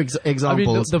a few examples.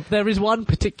 I mean, there is one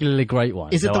particularly great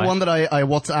one. Is it the one that I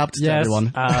WhatsApped to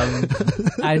everyone?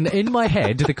 And in my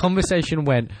head, the conversation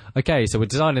went, okay, so we're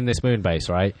designing this moon base,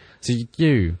 right? So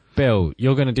you, Bill,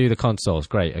 you're going to do the consoles,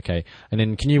 great, okay. And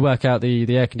then can you work out the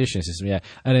air conditioning system? Yeah.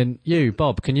 And then you,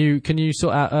 Bob, can you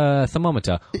sort out a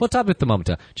thermometer? What type of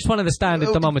thermometer? Just one of the standard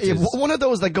thermometers. One of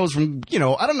those that goes from,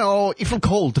 I don't know, from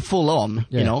cold to full on,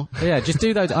 Yeah, just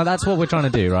do those. That's what we're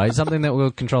trying to do, right? Something that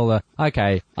will control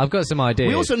okay, I've got some ideas.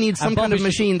 We also need some kind of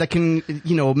machine that can,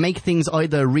 make things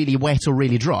either really wet or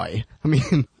really dry. I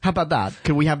mean, how about that?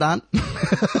 Can we have that?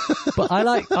 But I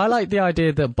like the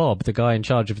idea that Bob, the guy in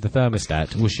charge of the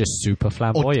thermostat, was just super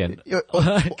flamboyant.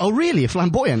 Oh, really?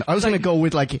 Flamboyant? I was going to go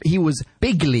with, he was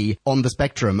bigly on the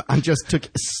spectrum and just took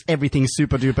everything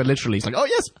super duper literally. It's like, oh,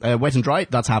 yes, wet and dry,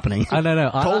 that's happening.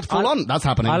 No. Cold, full on, that's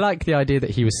happening. I like the idea that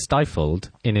he was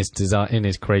stifled in his design, in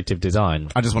his creative design.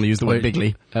 I just want to use the word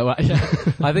bigly.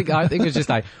 I think it's just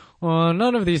well,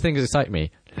 none of these things excite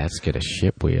me. Let's get a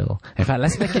ship wheel. In fact,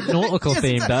 let's make it nautical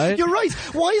themed, though. You're right.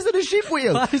 Why is it a ship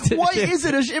wheel? Why is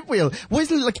it a ship wheel? Why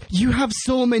isn't it you have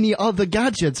so many other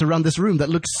gadgets around this room that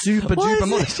look super duper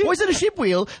modern? Why is it a ship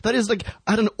wheel that is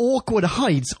at an awkward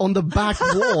height on the back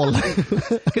wall?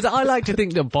 Because I like to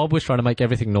think that Bob was trying to make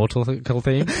everything nautical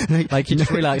themed. He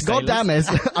just really likes God damn it.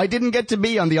 I didn't get to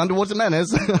be on the Underwater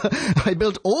Menace. I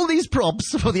built all these props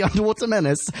for the Underwater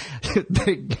Menace.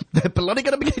 They're bloody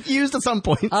going to get used at some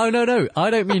point. Oh, no. I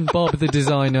don't mean Bob, the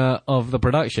designer of the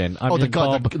production. I mean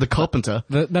Bob, the carpenter.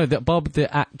 Bob,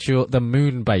 the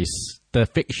moon base, the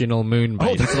fictional moon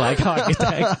base,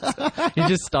 architect. He's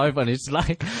just stifled. He's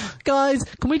like, guys,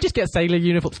 can we just get sailor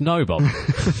uniforms? No, Bob.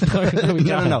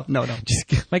 No.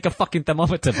 Just make a fucking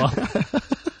thermometer, Bob.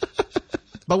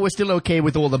 But we're still okay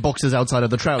with all the boxes outside of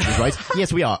the trousers, right?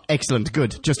 Yes, we are. Excellent.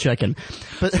 Good. Just checking.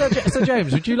 But so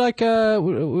James, would you like,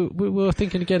 we were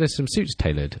thinking to get us some suits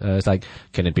tailored. It's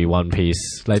can it be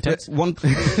one-piece latex? For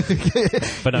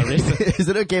no reason. Is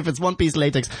it okay if it's one-piece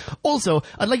latex? Also,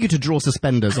 I'd like you to draw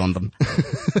suspenders on them.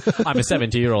 I'm a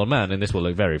 70-year-old man, and this will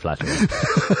look very flattering.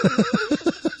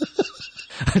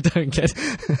 I don't get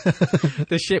it.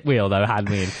 The ship wheel, though, had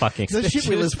me in fucking stitches. The ship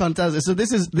wheel is fantastic. So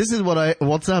this is what I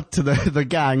WhatsApped to the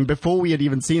gang before we had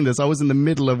even seen this. I was in the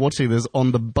middle of watching this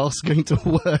on the bus going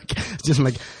to work. Just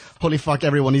holy fuck,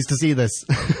 everyone needs to see this.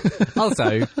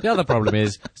 Also, the other problem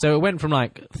is, so it went from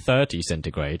 30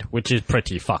 centigrade, which is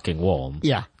pretty fucking warm.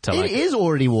 Yeah. To it is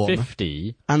already warm.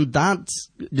 50. And that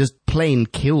just plain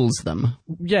kills them.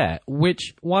 Yeah,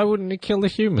 why wouldn't it kill the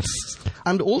humans?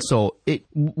 And also,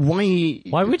 why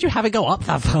would you have it go up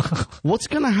that far? What's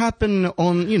going to happen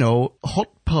on, hot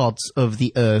parts of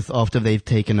the Earth after they've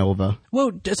taken over?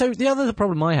 Well, so the other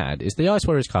problem I had is the Ice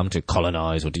Warriors come to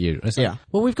colonize or to use. Yeah.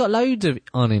 Well, we've got loads of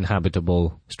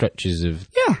uninhabitable stretches of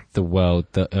the world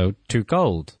that are too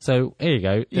cold. So here you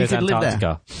go. There's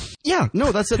Antarctica. Yeah,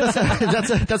 no, that's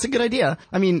a good idea.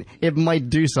 I mean, it might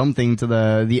do something to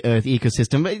the Earth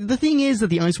ecosystem, but the thing is that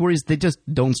the Ice Warriors, they just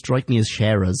don't strike me as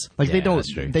sharers. They don't.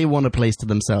 That's true. They want a place to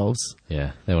themselves.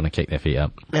 Yeah, they want to kick their feet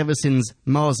up. Ever since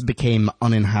Mars became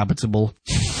uninhabitable.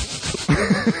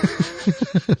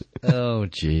 Oh,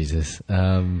 Jesus.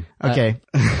 Okay.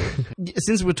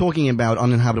 Since we're talking about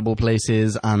uninhabitable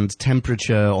places and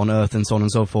temperature on Earth and so on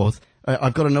and so forth,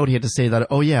 I've got a note here to say that,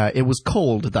 it was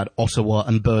cold that Ottawa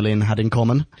and Berlin had in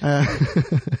common.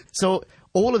 So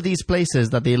all of these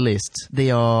places that they list,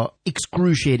 they are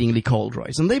excruciatingly cold,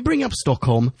 right? And they bring up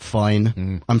Stockholm,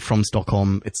 fine. I'm from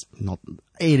Stockholm.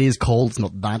 It is cold. It's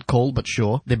not that cold, but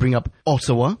sure. They bring up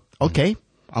Ottawa. Okay.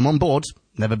 I'm on board.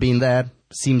 Never been there.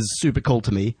 Seems super cold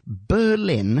to me.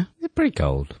 Berlin. They're pretty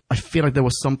cold. I feel like there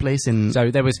was some place in...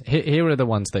 So there was... Here are the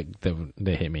ones that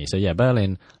hit me. So yeah,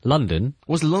 Berlin, London.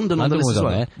 Was London on the list was as on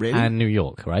well? there. Really? And New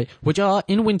York, right? Which are,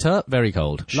 in winter, very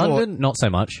cold. Sure. London, not so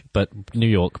much, but New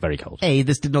York, very cold. A,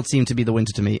 this did not seem to be the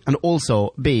winter to me. And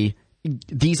also, B,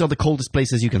 these are the coldest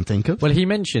places you can think of. Well, he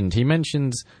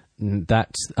mentions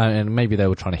and maybe they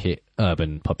were trying to hit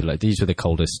urban population. These were the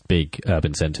coldest big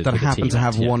urban centres That with the happen to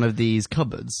have T-Max, one of these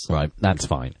cupboards. Right, that's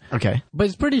fine. Okay. But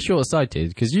it's pretty short-sighted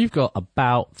because you've got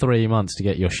about 3 months to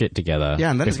get your shit together.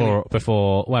 Yeah, and then before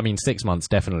 6 months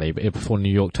definitely, but before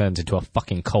New York turns into a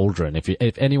fucking cauldron.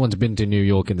 If anyone's been to New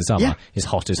York in the summer, Yeah. it's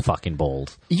hot as fucking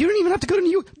balls. You don't even have to go to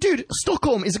New York. Dude,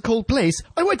 Stockholm is a cold place.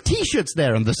 I wear t-shirts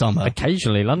there in the summer.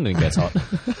 Occasionally, London gets hot.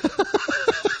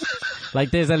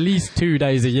 Like, there's at least 2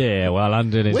 days a year where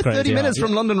London is We're crazy 30 minutes hot.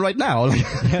 from London right now.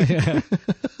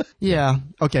 Yeah,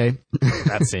 okay.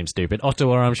 That seems stupid.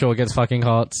 Ottawa, I'm sure, gets fucking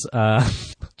hot.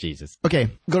 Jesus. Okay,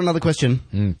 got another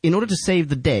question. In order to save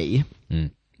the day,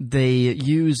 they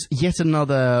use yet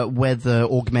another weather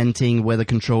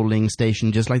controlling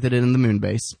station, just like they did in the moon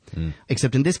base.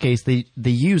 Except in this case, they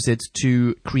use it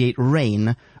to create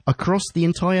rain across the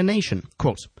entire nation.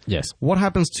 Quote. Yes. What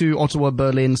happens to Ottawa,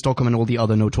 Berlin, Stockholm, and all the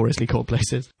other notoriously cold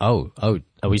places? Oh,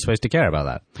 are we supposed to care about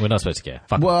that? We're not supposed to care.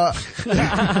 Fuck. Well,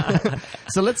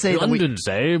 so let's say London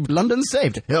saved. London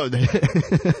saved.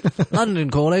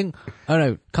 London calling. Oh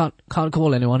no, can't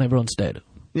call anyone. Everyone's dead.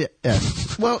 Yeah.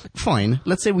 Well, fine.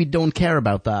 Let's say we don't care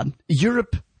about that.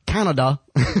 Europe, Canada,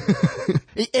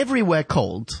 everywhere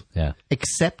cold. Yeah.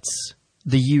 Except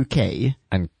the UK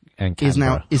And is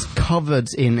Canberra. is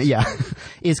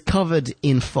covered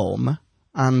in foam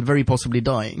and very possibly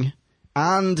dying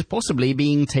and possibly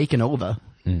being taken over.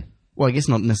 Well, I guess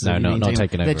not necessarily. No, being not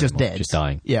taken over They're just anymore, dead. just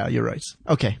dying. Yeah, you're right.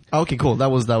 Okay, cool.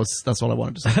 That's all I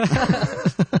wanted to say.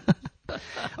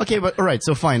 Okay, but all right.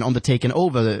 So fine. On the taken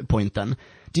over point, then,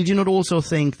 did you not also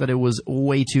think that it was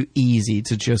way too easy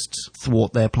to just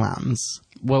thwart their plans?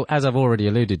 Well, as I've already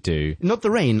alluded to, Not the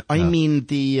rain. I mean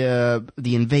the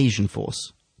invasion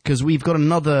force. Because we've got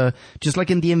another, just like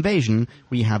in the invasion,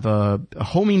 we have a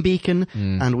homing beacon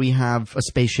and we have a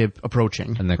spaceship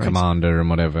approaching. and the right? commander and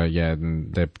whatever, yeah,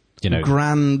 and the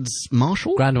Grand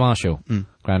Marshal? Grand Marshal,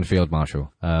 Grand Field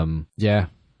Marshal, yeah,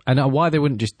 and why they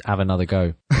wouldn't just have another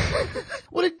go?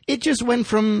 Well, it just went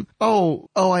from,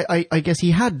 I guess he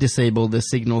had disabled the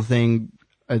signal thing,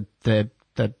 dead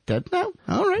now?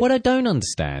 All right. What I don't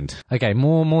understand. Okay,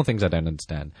 more things I don't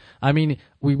understand. I mean,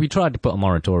 we tried to put a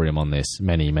moratorium on this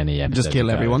many episodes Just kill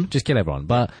ago. everyone? Just kill everyone.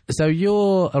 But so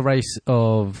you're a race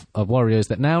of warriors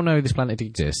that now know this planet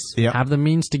exists, Yeah. have the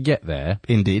means to get there,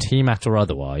 Indeed. T-Mat or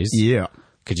otherwise. Yeah.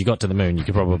 Because you got to the moon, you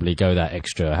could probably go that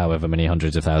extra however many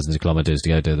hundreds of thousands of kilometers to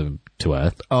go to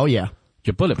Earth. Oh, yeah.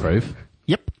 You're bulletproof,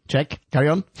 Yep. Check. Carry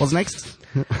on. What's next?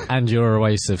 and you're a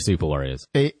race of super warriors.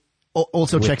 It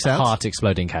also With checks out.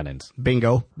 heart-exploding cannons.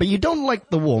 Bingo. But you don't like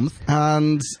the warmth,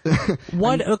 and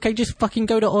Why? Okay, just fucking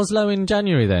go to Oslo in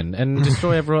January then and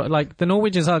destroy everyone. Like, the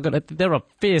Norwegians are gonna. They're a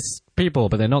fierce people,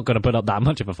 but they're not going to put up that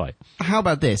much of a fight. how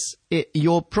about this?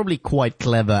 You're probably quite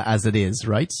clever as it is,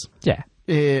 right? Yeah,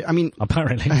 I mean,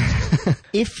 apparently.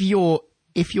 if you're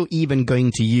even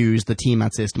going to use the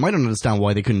T-Mat system, I don't understand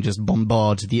why they couldn't just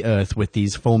bombard the Earth with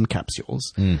these foam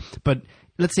capsules. But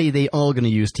let's say they are going to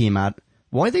use T-Mat.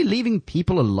 Why are they leaving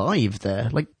people alive there?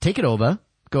 Like, take it over.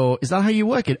 Go, is that how you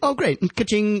work it? Oh, great.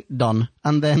 Ka-ching, done.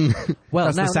 And then Well,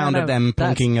 that's the sound of them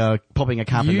popping a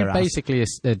cap in You their ass. basically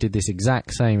did this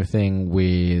exact same thing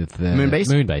with Moonbase?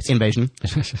 Moonbase. Invasion.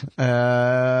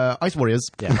 Ice Warriors.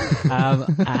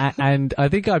 Yeah. And I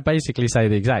think I basically say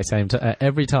the exact same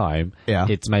every time. Yeah.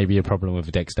 It's maybe a problem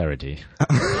with dexterity.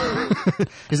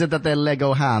 Is it that their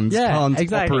Lego hands Yeah, can't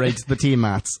exactly. operate the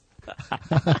T-Mats?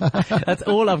 That's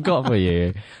all I've got for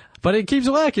you. But it keeps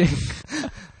working.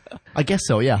 I guess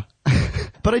so, yeah.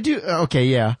 But I do, okay,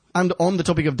 yeah. And on the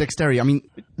topic of dexterity, I mean,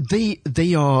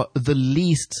 they are the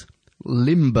least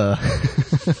limber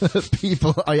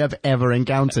people I have ever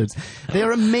encountered. They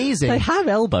are amazing. They have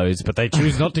elbows, but they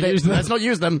choose not to use them. Let's not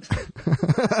use them.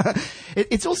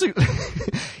 It's also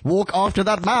walk after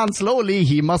that man slowly.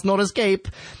 He must not escape.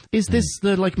 Is this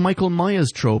the like Michael Myers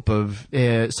trope of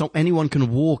so anyone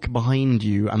can walk behind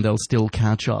you and they'll still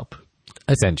catch up?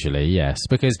 Essentially, yes.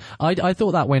 Because I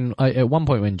thought that at one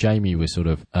point when Jamie was sort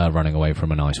of running away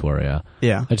from an ice warrior,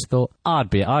 Yeah. I just thought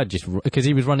because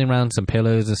he was running around some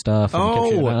pillars and stuff. And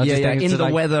Oh, I was just yeah, thinking, in so the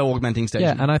like, weather augmenting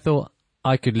station. yeah. And I thought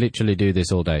I could literally do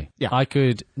this all day. Yeah. I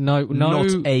could. No,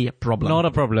 Not a problem. Not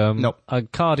a problem. Nope. A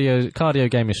cardio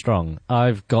game is strong.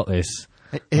 I've got this.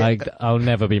 I'll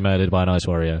never be murdered by an ice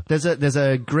warrior. There's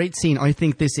a great scene. I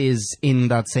think this is in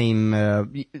that same,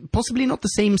 possibly not the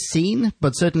same scene,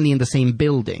 but certainly in the same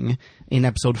building in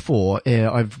episode 4.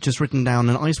 I've just written down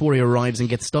an ice warrior arrives and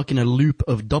gets stuck in a loop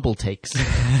of double takes.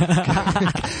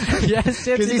 Yes,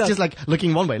 Because he's just like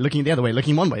looking one way, looking the other way,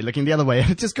 looking one way, looking the other way.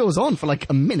 It just goes on for like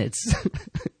a minute.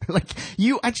 Like,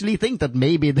 you actually think that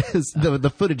maybe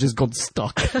the footage has got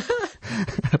stuck.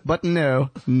 But no.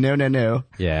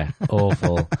 Yeah,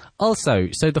 awful. Also,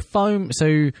 so the foam,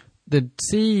 so the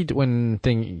seed when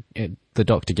the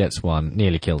Doctor gets one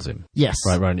nearly kills him. Yes.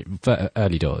 Right,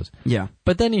 early doors. Yeah.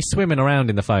 But then he's swimming around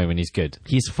in the foam and he's good.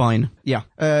 He's fine. Yeah.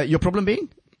 Your problem being?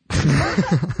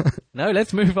 No,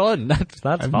 let's move on. That's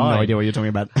I have fine. no idea what you're talking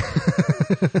about.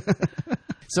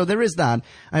 So there is that.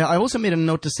 I also made a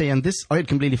note to say, and this, I had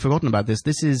completely forgotten about this.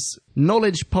 This is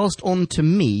knowledge passed on to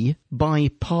me by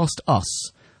Past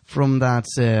Us from that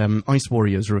Ice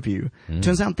Warriors review.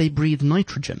 Turns out they breathe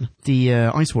nitrogen. The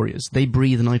Ice Warriors, they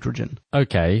breathe nitrogen.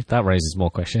 Okay, that raises more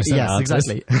questions than Yes, answers.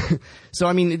 exactly. So,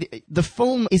 I mean, the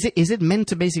foam, is it meant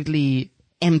to basically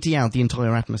empty out the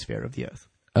entire atmosphere of the Earth?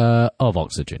 Of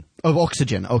oxygen. Of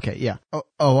oxygen, okay, yeah.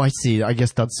 Oh, I see. I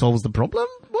guess that solves the problem?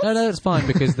 What? No, that's fine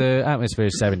because the atmosphere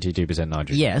is 72%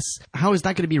 nitrogen. Yes. How is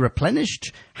that going to be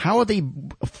replenished? How are they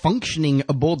functioning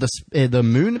aboard the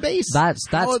moon base? That's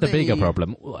How are the bigger they-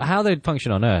 problem. How they'd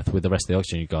function on Earth with the rest of the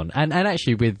oxygen gone, and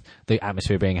actually with the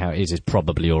atmosphere being how it is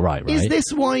probably all right, right? Is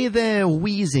this why they're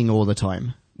wheezing all the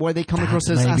time? Why they come across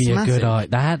as maybe asthmatic? a good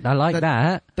idea. I like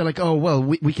that. They're like, oh, well,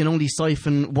 we can only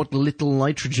siphon what little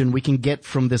nitrogen we can get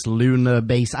from this lunar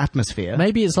base atmosphere.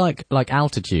 Maybe it's like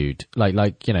altitude, like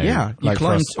you know. Yeah, you like for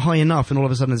climb us- high enough and all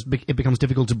of a sudden it becomes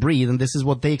difficult to breathe, and this is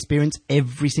what they experience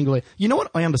every single day. You know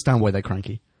what? I understand why they're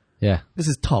cranky. Yeah, This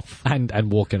is tough. and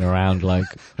walking around like,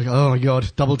 Like, oh my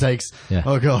god, double takes. Yeah.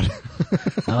 Oh god.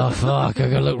 oh fuck, I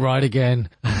gotta look right again.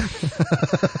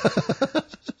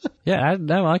 Yeah,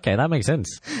 no, okay, that makes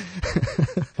sense.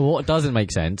 But what doesn't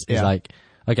make sense is Yeah. like,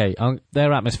 okay,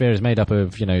 their atmosphere is made up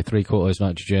of 3/4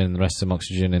 nitrogen, the rest some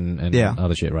oxygen and Yeah.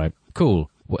 other shit, right? Cool.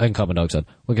 And carbon dioxide.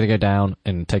 We're going to go down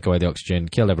and take away the oxygen,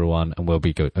 kill everyone, and we'll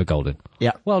be golden.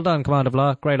 Yeah. Well done, Commander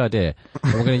Blah. Great idea.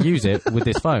 And we're going to use it with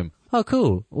this foam. Oh,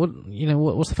 cool. What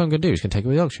what's the foam going to do? It's going to take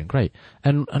away the oxygen. Great.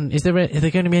 And is there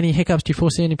going to be any hiccups? Do you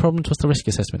foresee any problems? What's the risk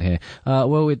assessment here?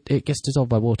 Well, it gets dissolved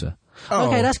by water. Oh.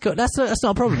 Okay, that's good. That's not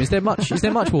a problem. Is there much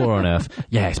water on Earth?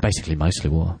 Yeah, it's basically mostly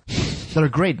water. There are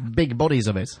great big bodies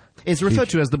of it. It's referred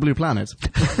to as the blue planet.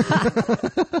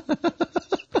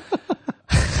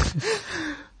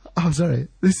 Oh, sorry.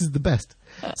 This is the best.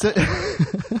 So,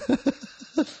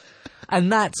 And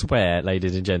that's where,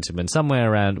 ladies and gentlemen, somewhere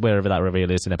around wherever that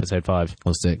reveal is in episode 5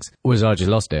 or 6, was I just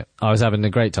lost it. I was having a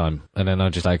great time, and then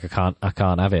I'm just like, I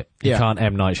can't have it. You Yeah. can't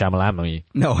M. Night Shyamalan me.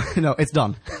 no, it's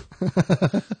done.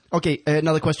 Okay,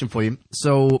 another question for you.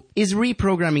 So, is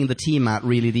reprogramming the T-Mat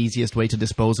really the easiest way to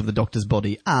dispose of the Doctor's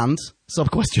body? And,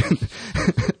 sub-question,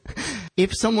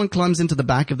 if someone climbs into the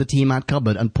back of the T-Mat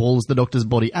cupboard and pulls the Doctor's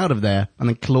body out of there and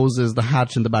then closes the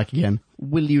hatch in the back again,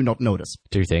 will you not notice?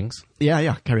 2 things.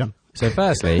 Yeah, carry on. So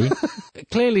firstly,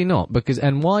 clearly not, because,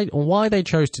 and why they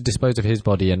chose to dispose of his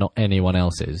body and not anyone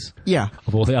else's, Yeah.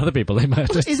 of all the other people they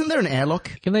murdered. Isn't there an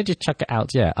airlock? Can they just chuck it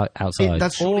out? Yeah, outside.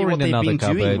 That's surely or what in they've another been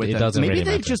cupboard. doing with It them. doesn't Maybe really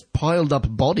they've matter. just piled up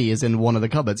bodies in one of the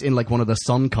cupboards, in like one of the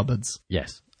sun cupboards.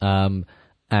 Yes. And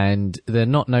the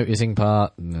not noticing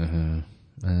part, I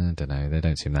don't know, they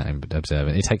don't seem that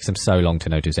observant. It takes them so long to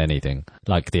notice anything.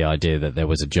 Like the idea that there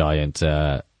was a giant,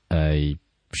 a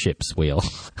ship's wheel.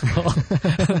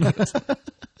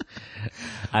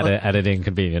 At an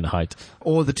inconvenient height.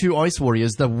 Or the 2 ice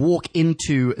warriors that walk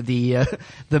into the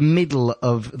middle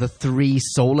of the 3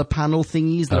 solar panel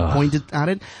thingies that are pointed at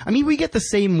it. I mean, we get the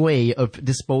same way of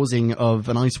disposing of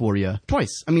an ice warrior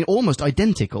twice. I mean, almost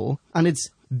identical. And it's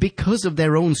because of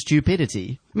their own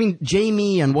stupidity. I mean,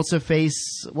 Jamie and what's her face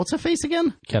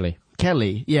again?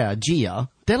 Kelly, yeah, Gia.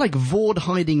 They're like Vord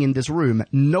hiding in this room.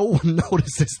 No one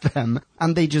notices them.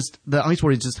 And the Ice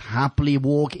Warriors just happily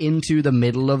walk into the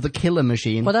middle of the killer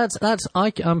machine. Well,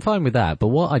 I'm fine with that, but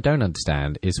what I don't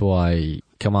understand is why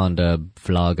Commander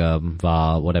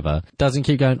Vlaga, whatever, doesn't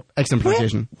keep going, Excellent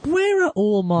pronunciation. where are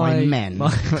all My men. where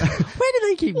do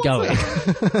they keep going?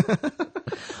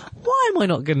 Why am I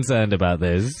not concerned about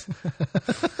this?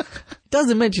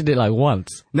 Doesn't mention it like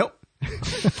once. Nope.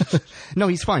 No,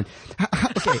 he's fine.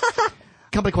 Okay.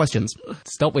 Couple of questions.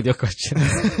 Stop with your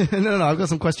questions. No, I've got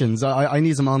some questions. I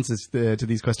need some answers to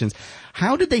these questions.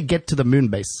 How did they get to the moon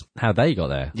base? How they got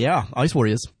there? Yeah, Ice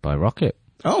Warriors. By rocket.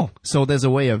 Oh, so there's a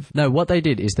way of... No, what they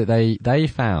did is that they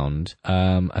found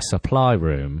a supply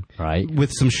room, right?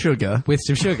 With some sugar. With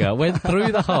some sugar, went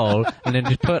through the hole and then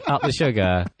just put up the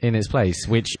sugar in its place,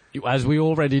 which, as we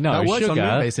already know, That works on moon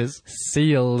sugar bases.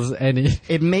 seals any...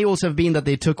 It may also have been that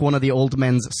they took one of the old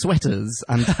men's sweaters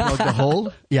and plugged a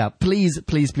hole. Yeah, please,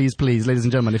 ladies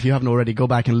and gentlemen, if you haven't already, go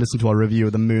back and listen to our review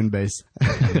of the moon base,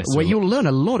 where you'll learn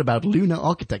a lot about lunar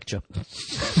architecture.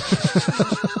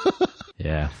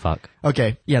 Yeah, fuck.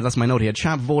 Okay, yeah, that's my note here.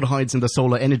 Chap Vord hides in the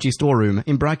solar energy storeroom.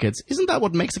 In brackets, isn't that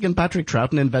what Mexican Patrick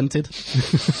Troughton invented?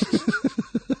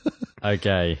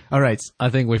 Okay. All right. I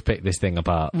think we've picked this thing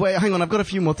apart. Wait, hang on. I've got a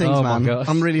few more things, Oh, man. my God.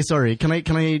 I'm really sorry. Can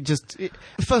I just...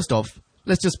 First off,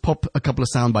 let's just pop a couple of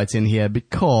sound bites in here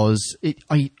because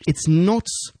it's not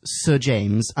Sir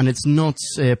James and it's not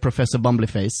Professor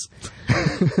Bumbleface.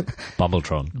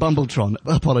 Bumbletron. Bumbletron.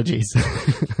 Apologies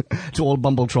to all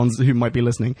Bumbletrons who might be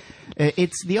listening.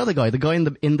 It's the other guy, the guy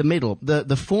in the middle,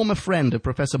 the former friend of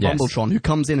Professor Yes. Bumbletron who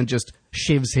comes in and just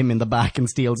shivs him in the back and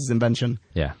steals his invention.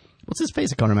 Yeah. What's his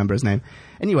face? I can't remember his name.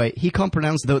 Anyway, he can't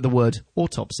pronounce the word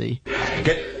autopsy.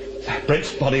 Get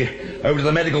Brent's body over to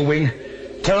the medical wing.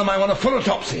 Tell him I want a full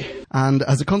autopsy. And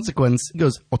as a consequence, he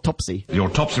goes, autopsy. The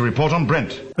autopsy report on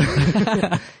Brent.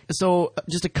 So,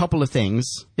 just a couple of things.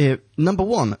 Number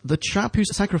one, the chap who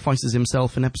sacrifices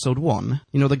himself in episode 1,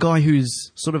 you know, the guy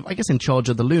who's sort of, I guess, in charge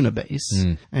of the lunar base,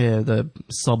 the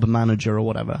sub-manager or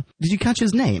whatever. Did you catch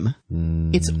his name?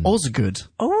 It's Osgood.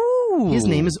 Oh! His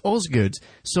name is Osgood.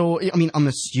 So, I mean,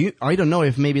 I don't know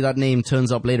if maybe that name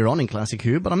turns up later on in Classic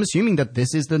Who, but I'm assuming that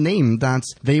this is the name that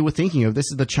they were thinking of.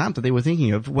 This is the chap that they were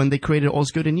thinking of when they created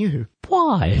Osgood in New Who.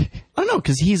 Why? I don't know,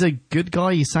 because he's a good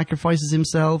guy, he sacrifices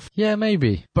himself. Yeah,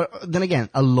 maybe. But then again,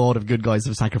 a lot of good guys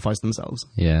have sacrificed themselves.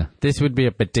 Yeah. This would be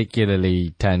a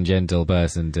particularly tangential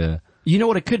person to... You know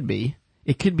what it could be?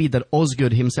 It could be that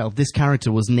Osgood himself, this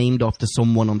character was named after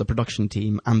someone on the production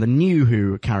team, and the New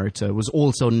Who character was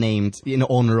also named in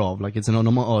honor of, like it's an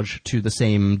homage to the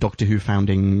same Doctor Who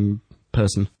founding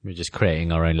person. We're just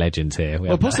creating our own legends here.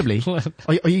 Well, possibly.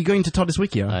 Are you going to TARDIS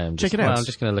Wikia? I am. Check it well, out.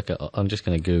 I'm just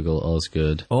going to Google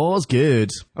Osgood.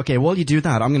 Osgood. Okay, while you do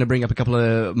that, I'm going to bring up a couple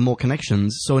of more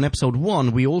connections. So in episode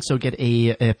 1, we also get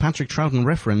a Patrick Troughton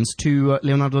reference to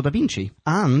Leonardo da Vinci.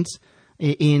 And...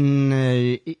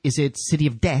 is it City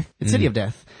of Death? It's City of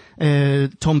Death.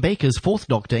 Tom Baker's fourth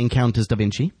Doctor encounters Da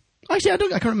Vinci. Actually, I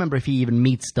can't remember if he even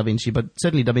meets Da Vinci, but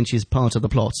certainly Da Vinci is part of the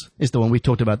plot. It's the one we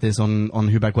talked about this on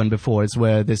Who Back When before. It's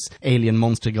where this alien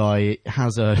monster guy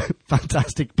has a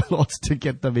fantastic plot to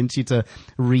get Da Vinci to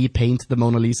repaint the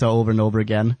Mona Lisa over and over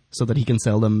again so that he can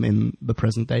sell them in the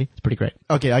present day. It's pretty great.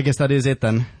 Okay, I guess that is it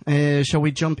then. Shall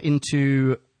we jump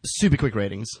into super quick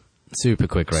ratings? Super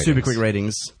quick ratings. Super quick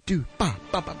ratings. Do ba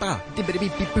ba ba ba dibbity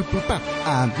beep beep boop boop ba.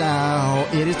 And now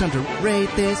it is time to rate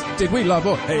this. Did we love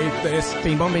or hate this?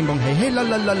 Bing bong bing bong hey hey la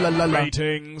la la la la la.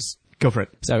 Ratings. Go for it.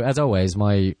 So, as always,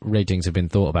 my ratings have been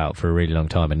thought about for a really long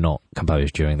time and not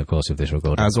composed during the course of this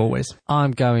recording. As always.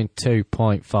 I'm going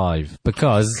 2.5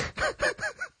 because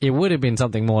it would have been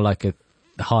something more like a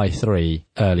high 3,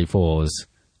 early 4s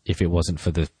if it wasn't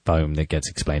for the foam that gets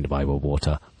explained by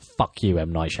water. Fuck you,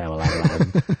 M. Night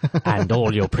Shyamalan, and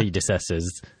all your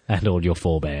predecessors and all your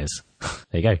forebears.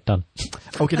 There you go, done.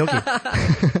 Okie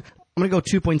dokie. I'm going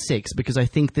to go 2.6 because I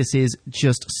think this is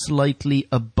just slightly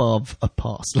above a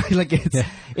pass. like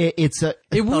it's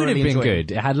It would have been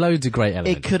good. It had loads of great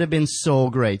elements. It could have been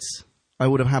so great. I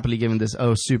would have happily given this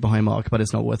super high mark, but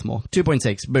it's not worth more.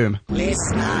 2.6, boom.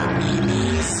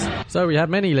 So we had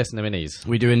many listener minis.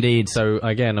 We do indeed. So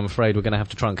again, I'm afraid we're going to have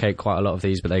to truncate quite a lot of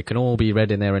these, but they can all be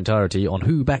read in their entirety on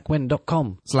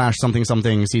whobackwhen.com. / something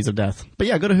something Seeds of Death. But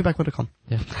yeah, go to whobackwhen.com.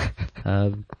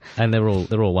 Yeah. And they're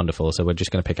all wonderful, so we're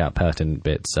just going to pick out pertinent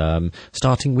bits,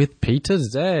 starting with Peter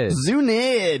Z.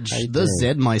 Zoonage, the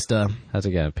Zedmeister. How's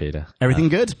it going, Peter? Everything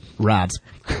good? Rad.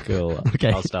 Cool.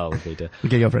 Okay. I'll start with Peter.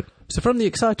 Okay, go for it. So from the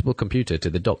excitable computer to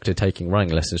the doctor taking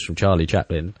running lessons from Charlie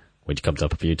Chaplin, which comes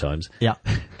up a few times. Yeah.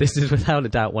 This is without a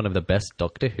doubt one of the best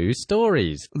Doctor Who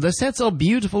stories. The sets are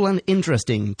beautiful and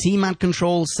interesting. TMAT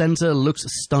Control Center looks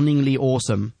stunningly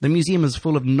awesome. The museum is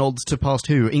full of nods to past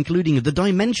Who, including the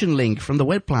Dimension Link from the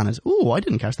Web Planet. Ooh, I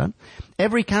didn't catch that.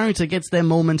 Every character gets their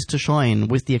moment to shine,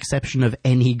 with the exception of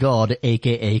any god,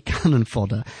 aka cannon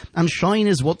fodder. And shine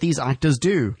is what these actors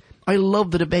do. I love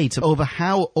the debate over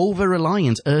how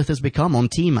over-reliant Earth has become on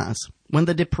TMAS. When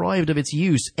they're deprived of its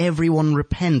use, everyone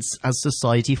repents as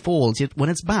society falls. Yet when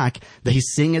it's back, they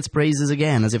sing its praises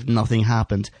again as if nothing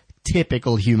happened.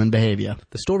 Typical human behaviour.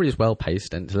 The story is well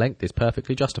paced and its length is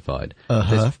perfectly justified.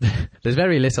 Uh-huh. There's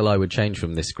very little I would change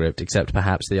from this script, except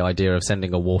perhaps the idea of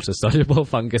sending a water-soluble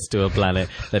fungus to a planet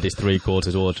that is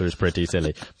 3/4 water is pretty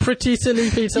silly. Pretty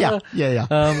silly, Peter? Yeah.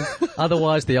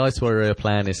 Otherwise, the Ice Warrior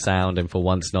plan is sound and for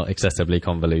once not excessively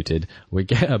convoluted. We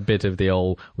get a bit of the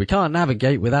old, we can't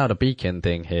navigate without a beacon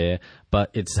thing here,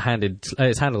 but it's handled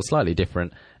slightly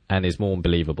different. and is more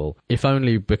believable. If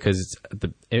only because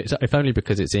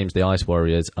it seems the Ice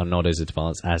Warriors are not as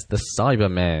advanced as the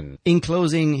Cybermen. In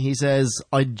closing, he says,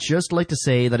 I'd just like to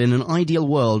say that in an ideal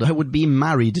world, I would be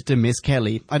married to Miss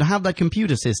Kelly. I'd have that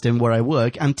computer system where I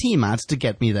work and T-Mat to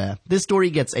get me there. This story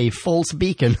gets a false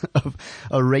beacon of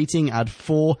a rating at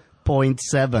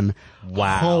 4.7.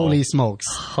 Wow. Holy smokes.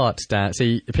 Hot damn.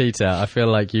 See, Peter, I feel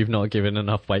like you've not given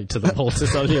enough weight to the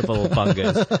water-soluble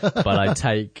fungus, but I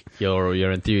take your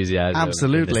enthusiasm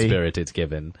Absolutely. and the spirit it's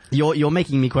given. You're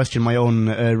making me question my own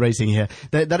rating here.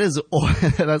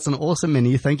 That's an awesome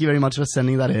mini. Thank you very much for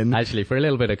sending that in. Actually, for a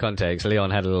little bit of context,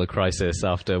 Leon had a little crisis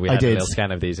after we had a little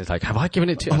scan of these. It's like, have I given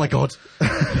it too... Oh my god.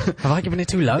 Have I given it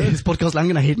too low? This podcast land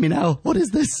gonna hate me now. What is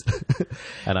this?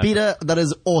 Peter, that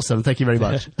is awesome. Thank you very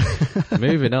much.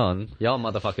 Moving on, y'all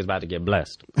motherfuckers about to get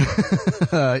blessed.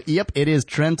 Yep, it is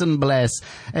Trenton Bless,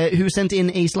 who sent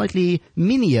in a slightly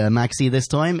minier maxi this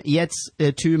time, yet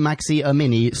to maxi a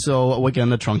mini, so we're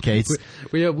gonna truncate.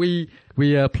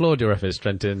 We applaud your efforts,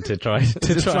 Trenton, to try to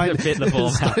fit the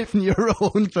format. Stifle your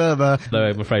own further. Though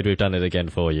I'm afraid we've done it again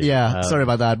for you. Yeah, sorry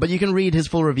about that. But you can read his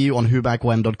full review on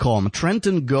whobackwhen.com.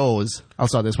 Trenton goes. I'll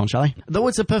start this one, shall I? Though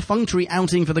it's a perfunctory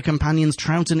outing for the companions,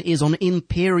 Troughton is on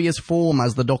imperious form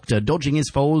as the Doctor, dodging his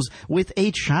foes with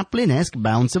a Chaplin-esque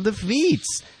bounce of the feet,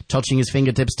 touching his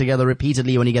fingertips together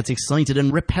repeatedly when he gets excited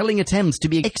and repelling attempts to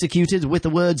be executed with the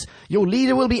words, "Your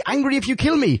leader will be angry if you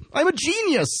kill me. I'm a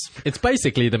genius." It's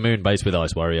basically the moon base with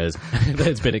Ice Warriors.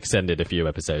 It's been extended a few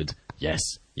episodes. Yes,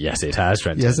 it has,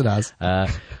 Trenton. Yes, it has.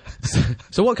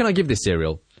 So what can I give this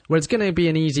serial? Well, it's going to be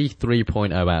an easy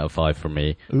 3.0 out of 5 from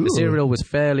me. Ooh. The serial was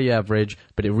fairly average,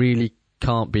 but it really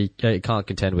it can't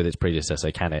contend with its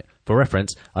predecessor, can it? For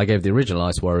reference, I gave the original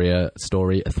Ice Warrior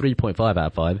story a 3.5 out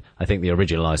of 5. I think the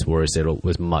original Ice Warrior serial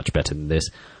was much better than this,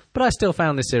 but I still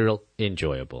found this serial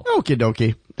enjoyable. Okie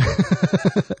dokie.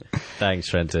 Thanks,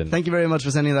 Trenton. Thank you very much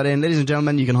for sending that in. Ladies and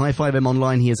gentlemen, you can high-five him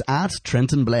online. He is at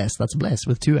Trenton Bless. That's Bless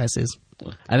with 2 S's.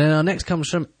 And then our next comes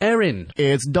from Erin.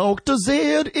 It's Dr.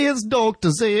 Zed. It's Dr.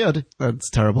 Zed.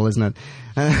 That's terrible, isn't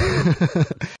it?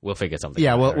 We'll figure something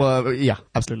Yeah, out. yeah,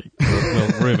 absolutely. We'll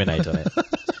ruminate on it.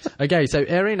 Okay, so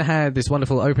Erin had this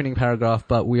wonderful opening paragraph,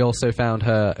 but we also found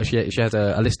she has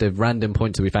a list of random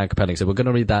points that we found compelling, so we're going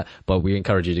to read that, but we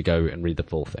encourage you to go and read the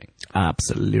full thing.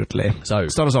 Absolutely. So,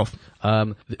 start us off.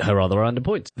 Her other random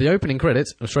points. The opening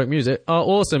credits of stroke music are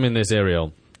awesome in this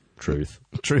serial. Truth.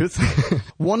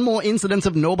 One more incident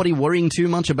of nobody worrying too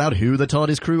much about who the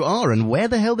TARDIS crew are and where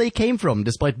the hell they came from,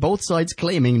 despite both sides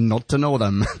claiming not to know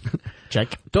them.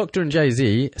 Check. Doctor and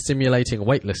Jay-Z simulating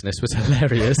weightlessness was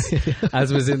hilarious,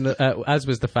 as was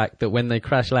the fact that when they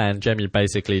crash land, Jemmy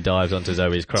basically dives onto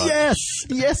Zoe's crotch.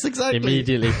 Yes, exactly.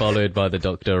 Immediately followed by the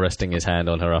Doctor resting his hand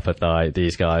on her upper thigh.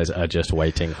 These guys are just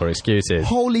waiting for excuses.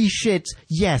 Holy shit,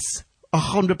 yes.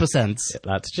 100%.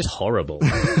 That's just horrible.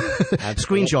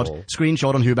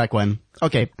 Screenshot on Who Back When.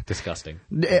 Okay. Disgusting.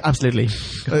 Absolutely.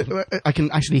 I can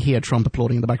actually hear Trump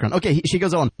applauding in the background. Okay, she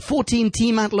goes on. 14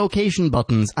 T-Mat location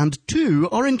buttons and 2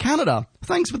 are in Canada.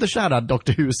 Thanks for the shout out,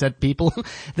 Doctor Who said people.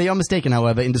 They are mistaken,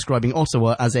 however, in describing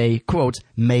Ottawa as a, quote,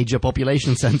 major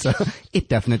population centre. It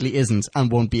definitely isn't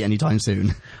and won't be anytime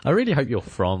soon. I really hope you're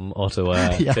from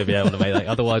Ottawa to be able to make that.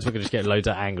 Otherwise, we're going to just get loads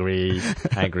of angry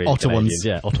Ottawans. Canadians.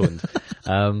 Yeah,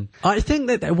 Ottawans. I think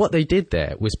that what they did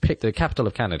there was pick the capital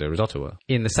of Canada as Ottawa,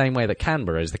 in the same way that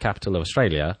Canberra is the capital of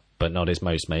Australia, but not its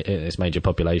major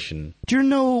population. Do you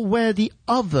know where the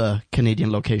other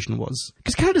Canadian location was?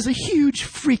 Because Canada's a huge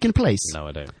freaking place. No,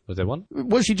 I don't. Was there one?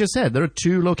 Well, she just said there are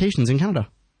 2 locations in Canada.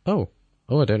 Oh,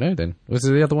 I don't know then. Was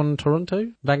the other one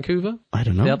Toronto? Vancouver? I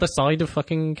don't know. The other side of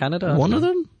fucking Canada? One of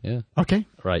them? Yeah. Okay.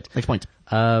 Right. Next point.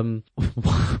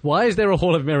 Why is there a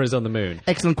Hall of Mirrors on the moon?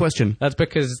 Excellent question. That's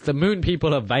because the moon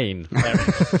people are vain.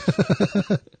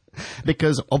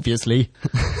 Because, obviously.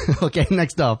 Okay,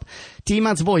 next up.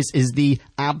 T-Mat's voice is the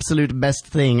absolute best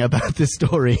thing about this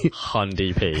story.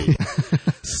 Hundy P.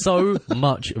 So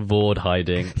much Vord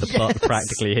hiding. The plot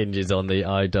practically hinges on the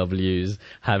IWs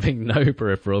having no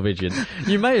peripheral vision.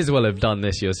 You may as well have done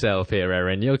this yourself here,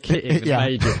 Erin. You're hitting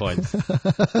major points.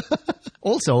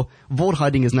 Also, Vord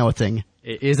hiding is now a thing.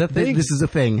 It is a thing? This is a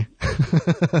thing.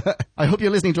 I hope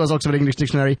you're listening to us, Oxford English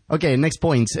Dictionary. Okay, next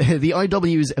point. The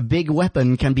IW's big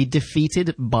weapon can be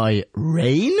defeated by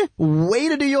rain? Way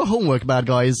to do your homework, bad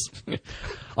guys.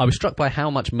 I was struck by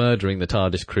how much murdering the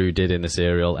TARDIS crew did in the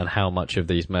serial and how much of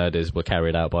these murders were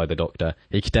carried out by the Doctor.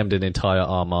 He condemned an entire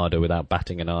armada without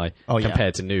batting an eye.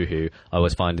 Compared to New Who, I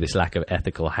always find this lack of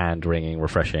ethical hand-wringing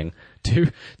refreshing.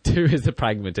 Two is the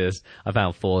pragmatist. I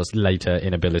found 4's later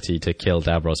inability to kill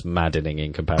Davros maddening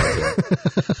in comparison.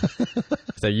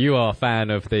 So you are a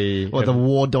fan of the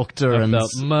War Doctor of and the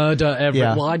murder everyone.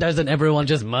 Yeah. Why doesn't everyone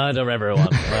just murder everyone?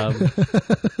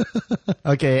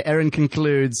 Okay, Erin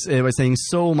concludes by saying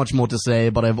so much more to say,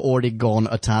 but I've already gone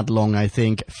a tad long, I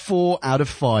think. 4 out of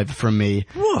 5 from me.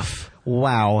 Woof.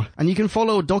 Wow. And you can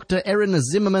follow Dr. Erin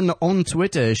Zimmerman on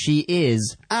Twitter. She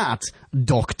is at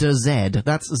Dr. Z.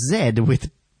 That's Z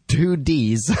with 2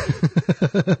 Ds.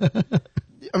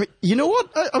 I mean, you know what?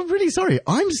 I'm really sorry.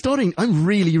 I'm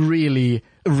really, really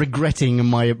regretting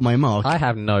my mark. I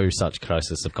have no such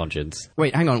crisis of conscience.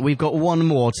 Wait, hang on. We've got one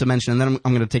more to mention, and then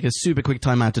I'm going to take a super quick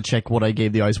time out to check what I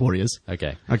gave the Ice Warriors.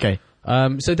 Okay. Okay.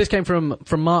 So this came from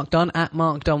Mark Dunn, at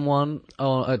Mark Dunn1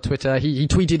 on Twitter. He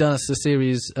tweeted us a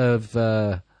series of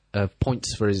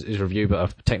points for his review, but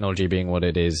of technology being what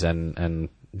it is and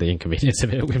the inconvenience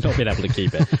of it. We've not been able to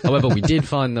keep it. However, we did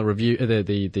find the review,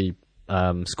 the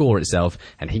score itself,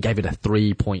 and he gave it a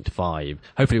 3.5.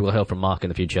 Hopefully we'll hear from Mark in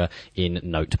the future in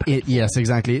Notepad. Yes,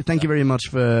 exactly. Thank you very much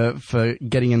for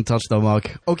getting in touch, though,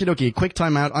 Mark. Okie dokie, quick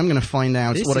time out. I'm going to find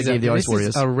out what I gave the Ice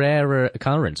Warriors. This is a rarer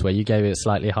occurrence where you gave it a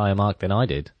slightly higher mark than I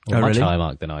did. Or much really? higher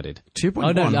mark than I did.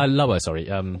 2.1? Oh, no, lower, sorry.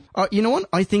 You know what?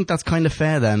 I think that's kind of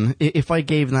fair, then. If I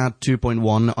gave that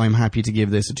 2.1, I'm happy to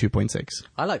give this a 2.6.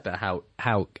 I like that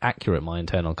how accurate my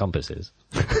internal compass is.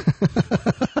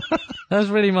 That's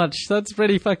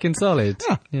pretty fucking solid.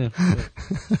 Yeah.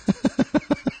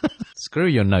 Screw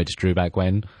your notes, Drew back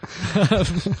when.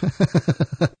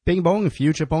 Bing bong,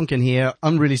 Future Ponkin here.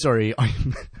 I'm really sorry.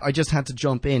 I just had to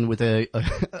jump in with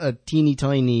a teeny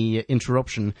tiny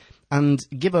interruption and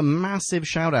give a massive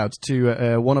shout out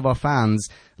to one of our fans,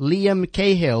 Liam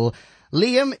Cahill.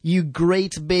 Liam, you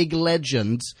great big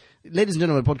legend. Ladies and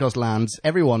gentlemen of Podcast Land,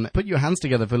 everyone, put your hands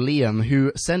together for Liam,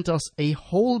 who sent us a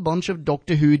whole bunch of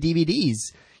Doctor Who DVDs.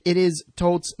 It is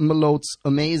totes malotes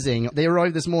amazing. They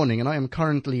arrived this morning, and I am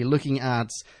currently looking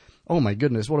at... Oh my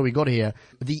goodness, what do we got here?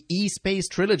 The E-Space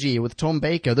Trilogy with Tom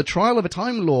Baker, The Trial of a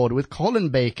Time Lord with Colin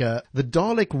Baker, the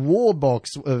Dalek War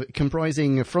Box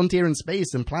comprising Frontier in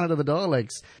Space and Planet of the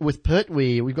Daleks with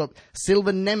Pertwee. We've got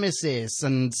Silver Nemesis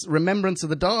and Remembrance of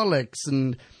the Daleks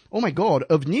and... Oh my god,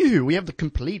 of New Who, we have the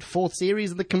complete 4th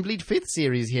series and the complete 5th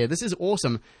series here. This is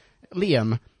awesome.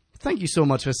 Liam, thank you so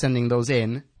much for sending those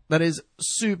in. That is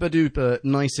super duper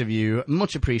nice of you.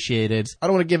 Much appreciated. I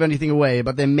don't want to give anything away,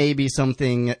 but there may be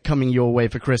something coming your way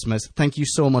for Christmas. Thank you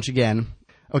so much again.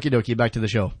 Okie dokie, back to the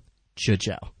show.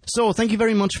 Ciao. So, thank you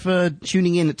very much for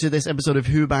tuning in to this episode of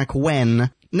Who Back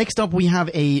When. Next up, we have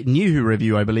a New Who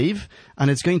review, I believe, and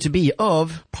it's going to be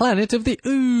of... Planet of the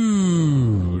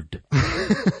Ood.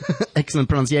 Excellent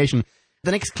pronunciation.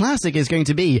 The next classic is going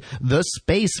to be The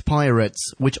Space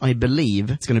Pirates, which I believe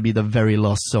is going to be the very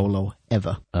last solo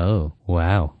ever. Oh,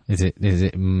 wow. Is it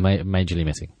majorly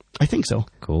missing? I think so.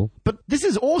 Cool. But this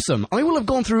is awesome. I will have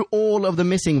gone through all of the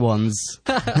missing ones.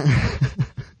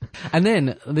 And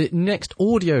then the next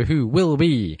audio Who will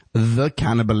be... The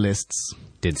Cannibalists.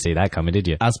 Didn't see that coming, did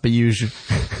you? As per usual.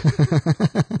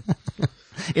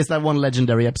 It's that one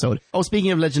legendary episode. Oh,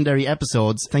 speaking of legendary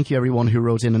episodes, thank you everyone who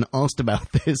wrote in and asked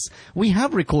about this. We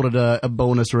have recorded a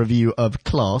bonus review of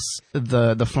Class.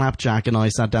 The Flapjack and I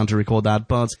sat down to record that,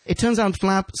 but it turns out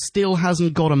Flap still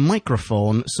hasn't got a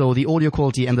microphone, so the audio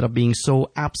quality ended up being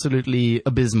so absolutely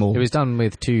abysmal. It was done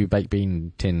with 2 baked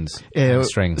bean tins.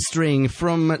 String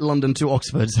from London to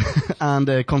Oxford.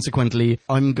 And consequently,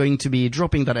 I'm going to be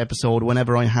dropping that episode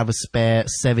whenever I have a spare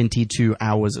 72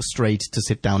 hours straight to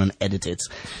sit down and edit it.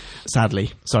 Sadly.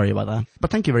 Sorry about that.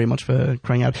 But thank you very much for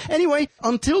crying out. Anyway,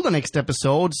 until the next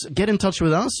episode, get in touch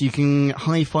with us. You can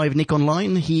high-five Nick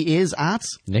online. He is at...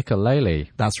 Nicolele.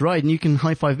 That's right. And you can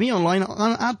high-five me online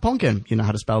at Ponkin. You know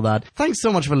how to spell that. Thanks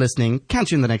so much for listening.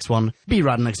 Catch you in the next one. Be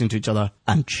rad next to each other.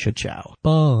 And ciao.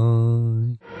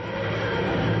 Bye.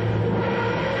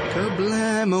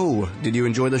 Kablamo! Did you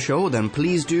enjoy the show? Then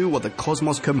please do what the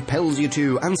cosmos compels you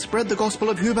to and spread the gospel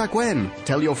of Who Back When.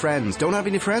 Tell your friends. Don't have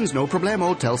any friends? No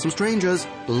problemo. Tell some strangers.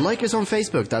 Like us on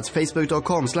Facebook. That's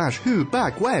facebook.com/Who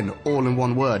Back When. All in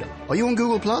one word. Are you on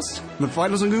Google Plus? Then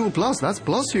find us on Google Plus. That's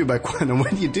plus Who Back When. And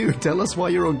when you do, tell us why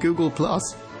you're on Google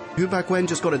Plus. Who Back When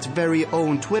just got its very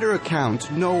own Twitter account,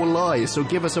 no lie, so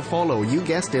give us a follow. You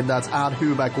guessed it, that's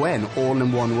 @Who-Back-When, all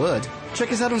in one word.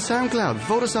 Check us out on SoundCloud,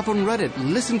 vote us up on Reddit,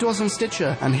 listen to us on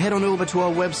Stitcher, and head on over to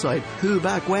our website,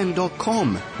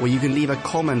 whobackwhen.com, where you can leave a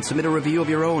comment, submit a review of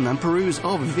your own, and peruse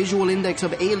our visual index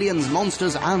of aliens,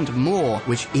 monsters, and more,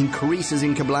 which increases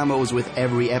in kablamos with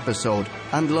every episode.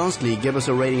 And lastly, give us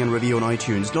a rating and review on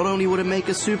iTunes. Not only would it make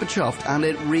us super chuffed, and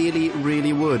it really,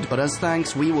 really would, but as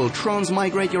thanks, we will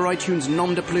transmigrate your iTunes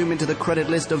nom de plume into the credit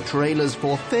list of trailers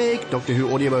for fake Doctor Who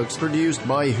audiobooks produced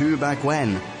by Who Back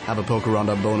When. have a poke around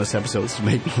our bonus episodes to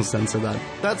make more sense of that.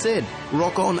 That's it.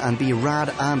 Rock on and be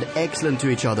rad and excellent to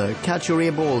each other. Catch your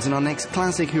earballs in our next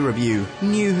Classic Who review,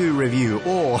 New Who review,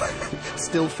 or,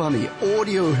 still funny,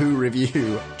 Audio Who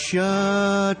review.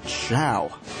 Ciao.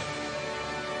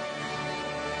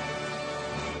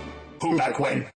 Who back when?